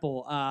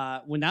example.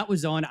 When that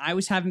was on, I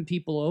was having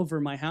people over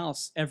my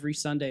house every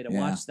Sunday to Yeah.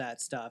 watch that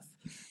stuff,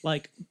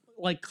 like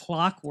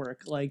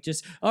clockwork. Like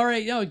just all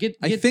right, get.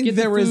 I get think the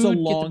there is a food,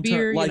 get the long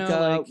beer, term. Like,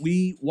 like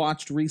we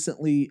watched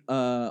recently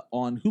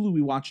on Hulu,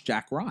 we watched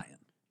Jack Ryan,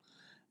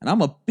 and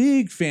I'm a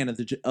big fan of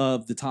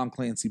the Tom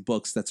Clancy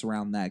books that's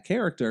around that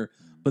character.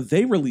 But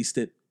they released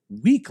it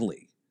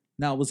weekly.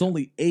 Now it was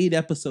only 8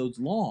 episodes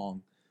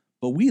long,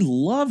 but we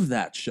loved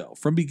that show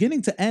from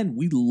beginning to end.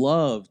 We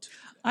loved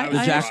the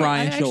Jack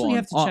Ryan show actually on,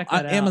 have to check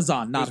that out.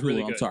 Amazon, not It was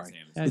really Hulu. I'm good. sorry.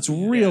 Yeah. It's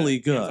really Yeah,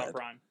 good. Amazon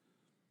Prime.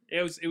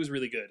 It was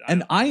really good.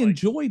 And I like-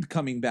 enjoyed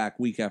coming back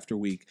week after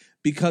week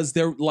because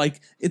they're like,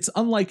 it's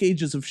unlike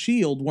Ages of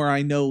S.H.I.E.L.D., where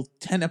I know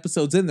 10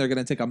 episodes in, they're going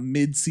to take a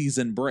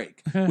mid-season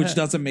break, which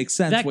doesn't make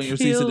sense That when your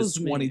season is kills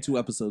me. 22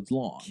 episodes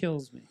long.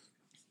 kills me.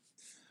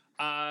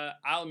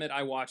 I'll admit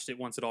I watched it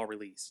once it all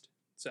released.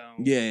 So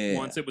Yeah.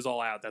 once it was all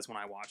out, that's when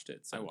I watched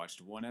it. So I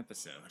watched one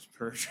episode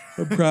per.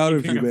 I'm proud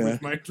of Keeping you, up man.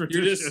 with my You're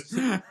just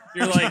traditions.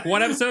 you're like,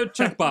 one episode,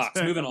 check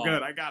box, moving on.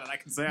 Good, I got it. I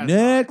can say I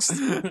Next.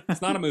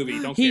 It's not a movie.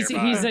 Don't He's care.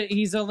 Bye.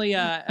 he's only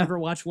ever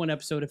watched one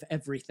episode of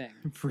everything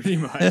pretty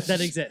much.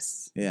 that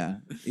exists. Yeah,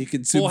 he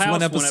consumes Full House, one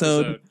one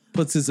episode, episode.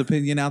 puts his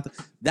opinion out.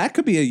 That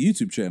could be a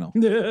YouTube channel.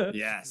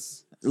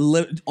 Yes.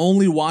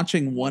 Only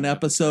watching one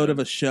episode of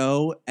a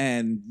show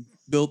and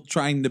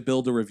trying to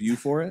build a review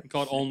for it.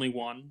 Called Only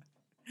One.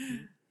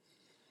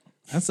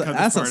 That's a, Cut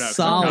that's this a part out.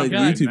 solid Oh,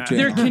 God. YouTube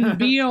There channel. can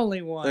be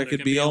only one. There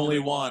could be only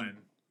one.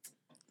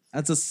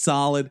 That's a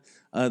solid.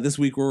 This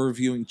week we're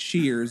reviewing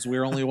Cheers.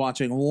 We're only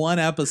watching one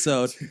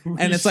episode,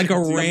 and it's like a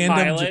random.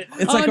 pilot.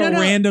 It's like a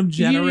random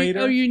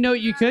generator. You know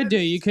what you could do?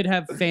 You could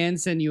have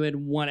fans send you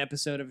in one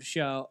episode of a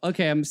show.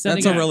 Okay, I'm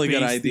sending That's a it really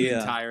good Base the idea.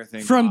 entire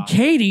thing from off.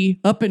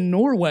 Katie up in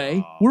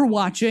Norway. Oh, We're we should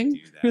watching.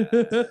 do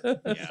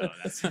that. Yeah,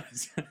 that's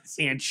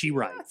And she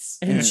writes.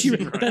 And she, she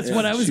that's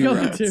what I was she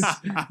going writes.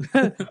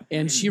 to.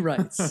 And she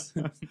writes.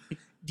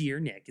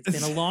 Dear Nick, it's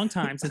been a long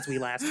time since we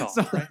last talked.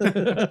 Sorry.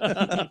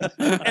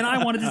 And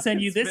I wanted to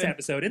send you this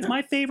episode. It's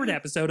my favorite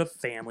episode of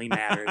Family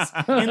Matters.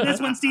 And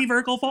this one, Steve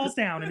Urkel falls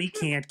down and he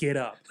can't get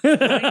up.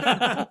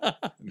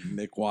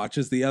 Nick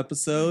watches the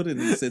episode and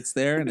he sits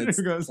there and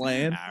it's Goes,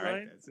 playing. All right,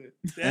 Right. that's it.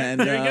 Yeah, And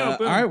there you go.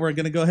 Boom. all right, we're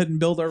gonna go ahead and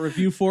build our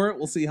review for it.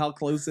 We'll see how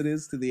close it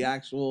is to the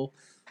actual.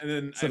 And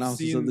then I've Synopsis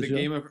seen of the the show.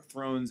 Game of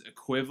Thrones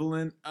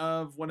equivalent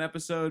of one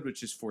episode,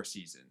 which is 4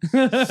 seasons.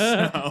 There you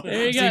I've go,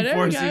 seen there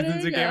 4 you go, seasons there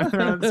of you Game of go.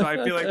 Thrones, so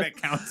I feel like that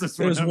counts as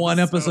There's one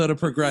episode of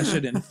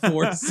progression in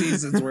 4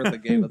 seasons worth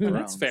of Game of Thrones.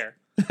 That's fair.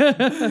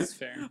 That's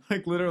fair.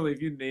 Like literally,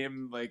 if you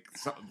name like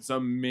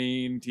some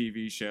main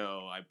TV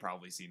show, I've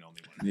probably seen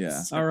only one. Yeah.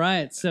 episode. All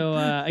right. So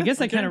I guess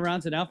that Okay. kind of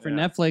rounds it out for Yeah.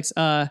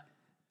 Netflix.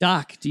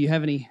 Doc, do you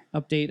have any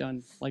update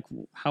on like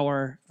how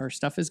our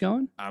stuff is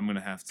going? I'm gonna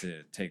have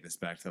to take this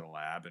back to the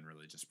lab and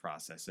really just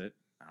process it.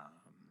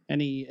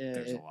 Any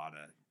There's a lot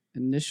of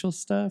initial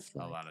stuff? a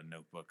lot of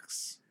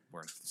notebooks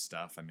worth of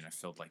stuff. I mean, I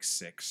filled like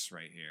 6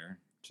 right here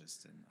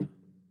just in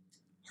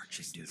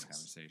this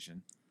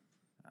conversation.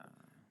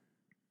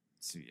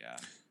 So yeah,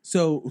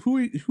 So who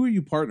are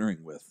you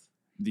partnering with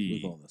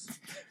the all this?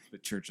 the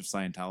Church of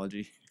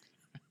Scientology.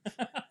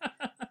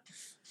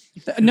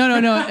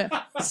 No.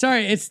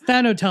 Sorry, it's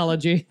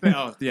Thanatology.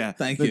 Oh yeah,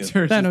 Thank the you.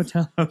 Church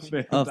Thanatology. Of What's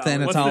the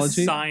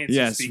Thanatology? science you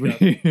Yes, speak of?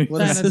 we,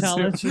 What is this?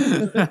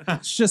 Thanatology.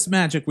 It's just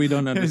magic we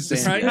don't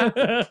understand. Right?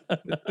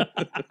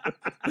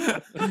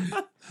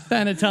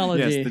 Thanatology.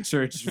 yes, the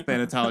Church of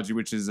Thanatology,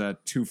 which is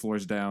 2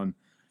 floors down.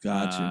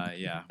 Gotcha.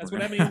 Yeah, That's we're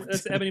what gonna-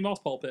 that's Ebony Moss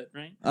pulpit,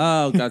 right?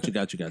 Oh, gotcha.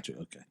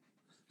 Okay,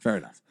 fair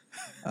enough.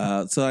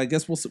 So I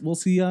guess we'll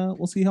see how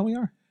we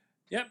are.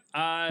 Yep.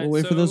 We'll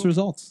wait for those so,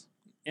 results.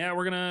 Yeah,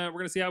 we're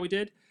gonna see how we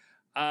did.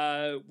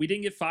 We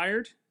didn't get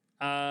fired.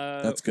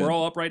 That's good. We're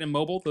all upright and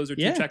mobile. Those are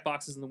 2 Yeah. check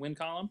boxes in the win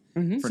column.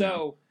 Mhm. For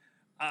So,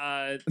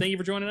 thank you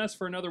for joining us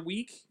for another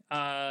week.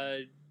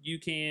 You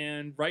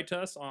can write to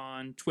us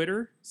on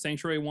Twitter,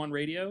 Sanctuary One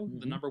Radio,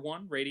 the number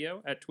 1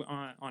 radio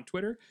on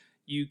Twitter.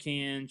 You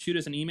can shoot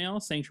us an email,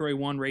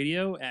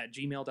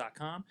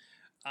 sanctuary1radio@gmail.com.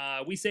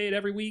 We say it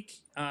every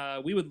week.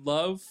 We would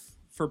love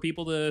for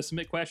people to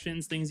submit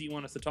questions, things that you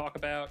want us to talk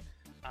about.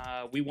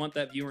 We want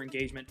that viewer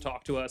engagement.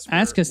 Talk to us.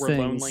 Ask us we're things.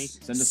 lonely.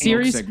 Send a smoke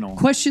Serious signal.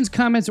 questions,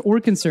 comments, or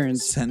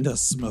concerns. Send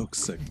us smoke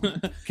signal.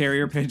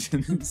 Carrier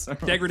pigeons.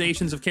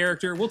 Degradations of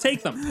character. We'll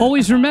take them.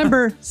 Always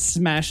remember,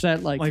 smash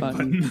that like, Like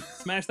button. button.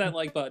 Smash that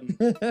like button.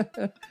 So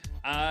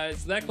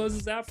that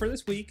closes out for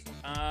this week.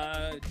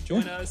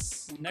 Join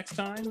us next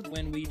time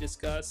when we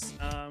discuss.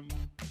 What are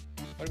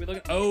we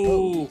looking?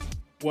 Oh,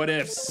 what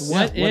ifs?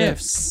 What Yeah, what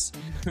ifs?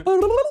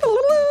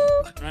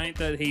 Right?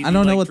 That hazy, I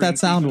don't know like, what that dream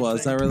sound sequence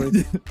was. thing. I really.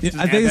 Just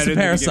I add think it's that a in the beginning of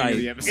parasite.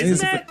 the episode.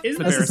 Isn't that That's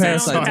the a sound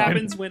parasite that song.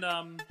 happens when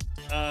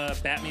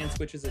Batman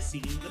switches a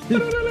scene?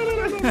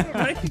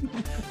 Right?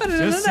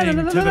 Just saying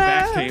to the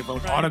Batcave will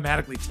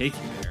automatically take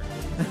you there.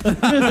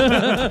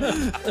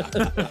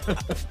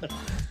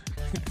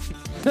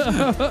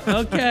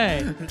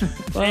 Okay.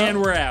 Well,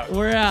 And we're out.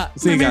 we're out.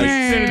 See you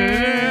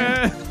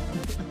guys.